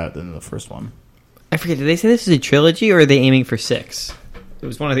hyped for that than the first one. I forget, did they say this is a trilogy or are they aiming for 6? It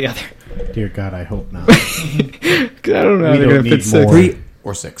was one or the other. Dear God, I hope not. 'Cause I don't know. We They're don't gonna fit need 6. more. 3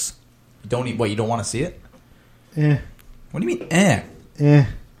 or 6. You don't need what? You don't want to see it? Eh. What do you mean? Eh.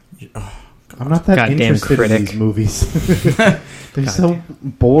 I'm not that Goddamn interested critic. in these movies. They're so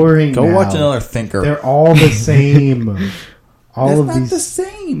boring. Go now. watch another Thinker. They're all the same. All That's of not these. the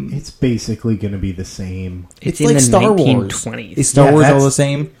same. It's basically going to be the same. It's like in the Star 1920s. Wars. Is Star Wars all that's- the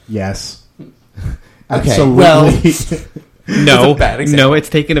same? Yes. Okay, Absolutely. well- No, That's a bad example. no, it's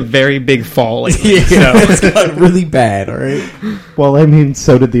taken a very big fall lately. Yeah, So. it's got really bad. All right. Well, I mean,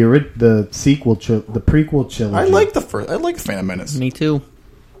 so did the sequel, the prequel trilogy. I like the first. I like Phantom Menace. Me too.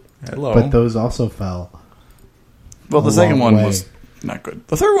 Hello. but those also fell. Well, the a second long one way. was not good.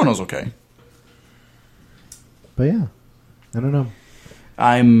 The third one was okay. But yeah, I don't know.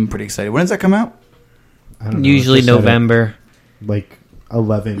 I'm pretty excited. When does that come out? I don't know. Usually It just said it, November. like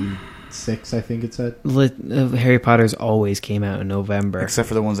 11/6, I think it said. Harry Potter's always came out in November. Except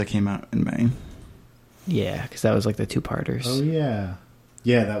for the ones that came out in May. Yeah, because that was like the 2-parters. Oh yeah,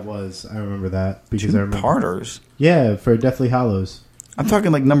 yeah, that was. I remember that because I remember. Parters. Yeah, for Deathly Hallows. I'm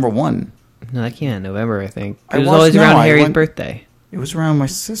talking like number 1. No, that came out in November, I think. It I was watched- always no, around I Harry's went- birthday. It was around my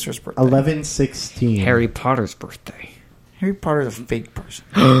sister's birthday. 11/16. Harry Potter's birthday. Harry Potter is a fake person.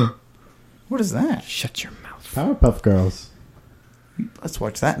 What is that? Shut your mouth. Powerpuff Girls. Let's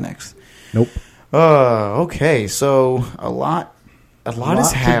watch that next. Nope. Okay, so a lot has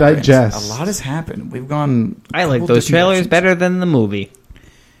to happened. digest. A lot has happened. We've gone. I like couple those different trailers directions. better than the movie.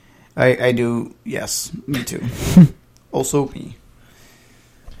 I do. Yes, me too. Also me.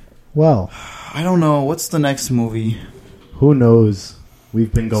 Well, I don't know. What's the next movie? Who knows?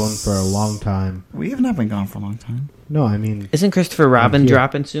 We've been going for a long time. We have not been gone for a long time. No, I mean... Isn't Christopher Robin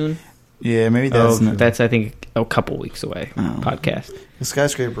dropping soon? Yeah, maybe that's... That's, I think, a couple weeks away. Podcast. The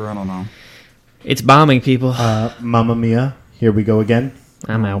Skyscraper, I don't know. It's bombing, people. Mamma Mia, here we go again.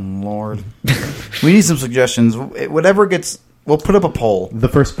 I'm out. Lord. We need some suggestions. Whatever gets... We'll put up a poll. The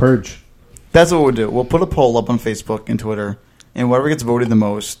first Purge. That's what we'll do. We'll put a poll up on Facebook and Twitter, and whatever gets voted the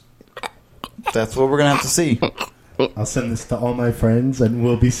most, that's what we're going to have to see. I'll send this to all my friends, and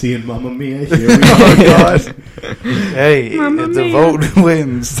we'll be seeing Mamma Mia. Here we go. Oh, God. Hey, if the vote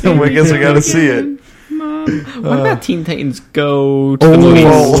wins, then I guess we got to see it. What about Teen Titans Go to the movies?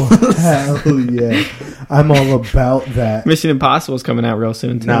 Oh, hell yeah. I'm all about that. Mission Impossible is coming out real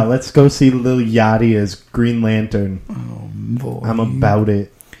soon, too. Now, let's go see Lil Yachty as Green Lantern. Oh, boy. I'm about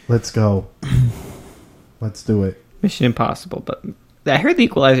it. Let's go. Let's do it. Mission Impossible, but I heard The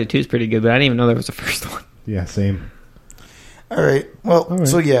Equalizer 2 is pretty good, but I didn't even know there was a first one. Yeah, same. All right. Well,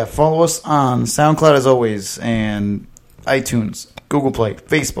 so yeah, follow us on SoundCloud as always, and iTunes, Google Play,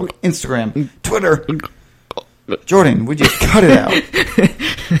 Facebook, Instagram, Twitter. Jordan, would you cut it out?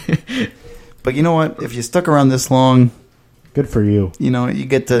 But you know what? If you stuck around this long, good for you. You know, you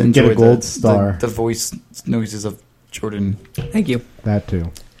get to enjoy a gold star. The voice noises of Jordan. Thank you. That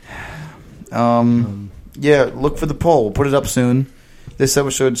too. Yeah, look for the poll. We'll put it up soon. This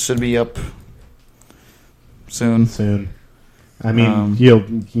episode should be up soon. I mean,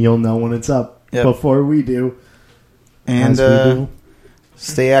 you'll know when it's up before we do. And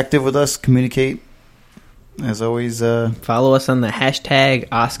stay active with us. Communicate. As always, follow us on the hashtag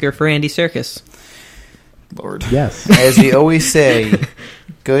Oscar for Andy Serkis. Lord. Yes. As we always say,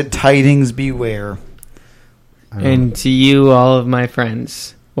 good tidings beware. And to you, all of my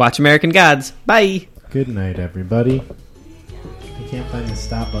friends, watch American Gods. Bye. Good night, everybody. I can't find the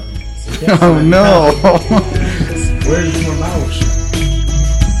stop button. Oh, no. Where's my mouse?